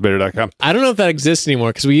brosbiblesbeer.com. I don't know if that exists anymore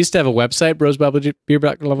because we used to have a website,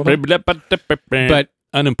 brosbiblesbeer.com. But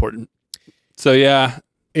unimportant. So, yeah.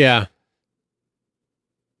 Yeah.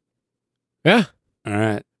 All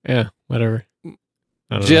right. Yeah, whatever.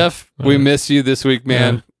 Jeff, we miss you this week,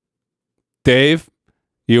 man. Yeah. Dave,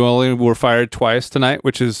 you only were fired twice tonight,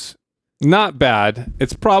 which is not bad.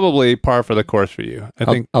 It's probably par for the course for you. I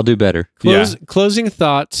think I'll do better. Closing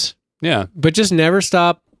thoughts. Yeah. But just never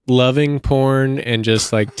stop loving porn and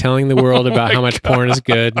just like telling the world about how much porn is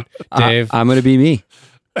good. Dave. I'm going to be me.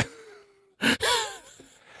 I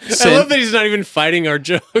love that he's not even fighting our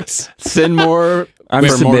jokes. Sin more. I'm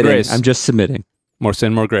submitting. More grace. I'm just submitting. More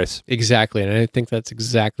sin, more grace. Exactly. And I think that's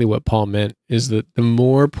exactly what Paul meant, is that the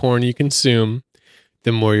more porn you consume,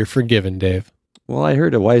 the more you're forgiven, Dave. Well, I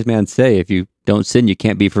heard a wise man say, if you don't sin, you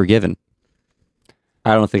can't be forgiven.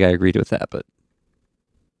 I don't think I agreed with that, but...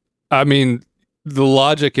 I mean, the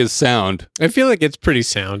logic is sound. I feel like it's pretty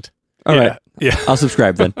sound. All right. Yeah. I'll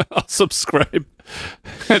subscribe then. I'll subscribe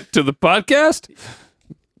to the podcast.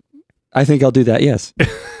 I think I'll do that, yes.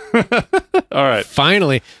 All right.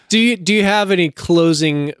 Finally. Do you have any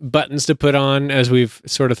closing buttons to put on as we've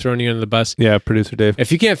sort of thrown you under the bus? Yeah, producer Dave.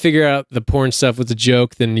 If you can't figure out the porn stuff with a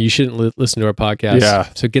joke, then you shouldn't listen to our podcast. Yeah.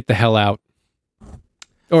 So get the hell out.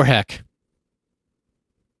 Or heck.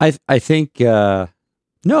 I think...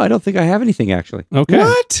 No, I don't think I have anything, actually. Okay.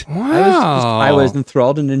 What? Wow. I was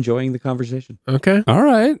enthralled and enjoying the conversation. Okay. All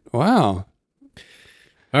right. Wow.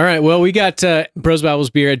 All right. Well, we got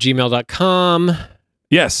brosbibblesbeer@gmail.com.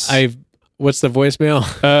 Yes. What's the voicemail?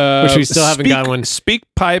 Which we still haven't got one.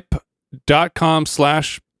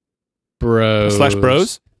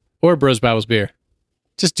 Speakpipe.com/bros. Or Bros Bibles Beer.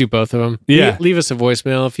 Just do both of them. Yeah. Leave us a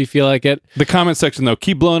voicemail if you feel like it. The comment section, though.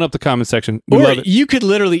 Keep blowing up the comment section. We love it. You could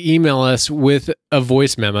literally email us with a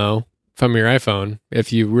voice memo from your iPhone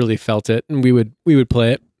if you really felt it, and we would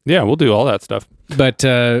play it. Yeah, we'll do all that stuff. But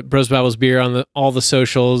Bros Bibles Beer on all the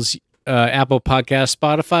socials, Apple Podcasts,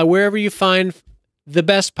 Spotify, wherever you find the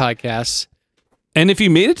best podcasts. And if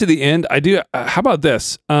you made it to the end, I do. How about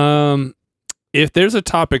this? If there's a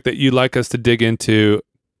topic that you'd like us to dig into,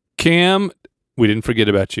 Cam, we didn't forget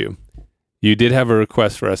about you. You did have a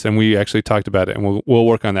request for us, and we actually talked about it, and we'll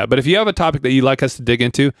work on that. But if you have a topic that you'd like us to dig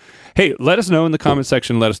into, hey, let us know in the comment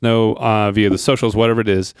section. Let us know via the socials, whatever it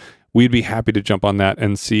is. We'd be happy to jump on that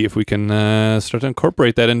and see if we can start to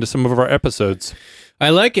incorporate that into some of our episodes. I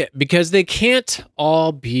like it because they can't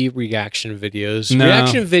all be reaction videos. No.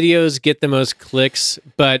 Reaction videos get the most clicks,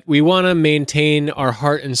 but we want to maintain our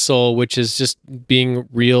heart and soul, which is just being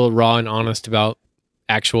real, raw, and honest about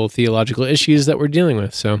actual theological issues that we're dealing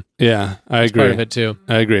with. So yeah, I agree. Part of it too.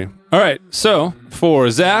 I agree. All right. So for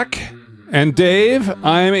Zach and Dave,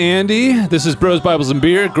 I'm Andy. This is Bros, Bibles, and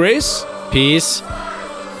Beer. Grace. Peace.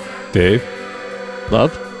 Dave.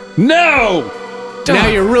 Love. No! Now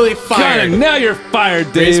you're really fired. God, now you're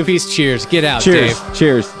fired, Dave. Grace, peace, cheers. Get out, Cheers. Dave.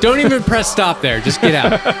 Cheers. Don't even press stop there. Just get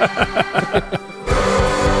out.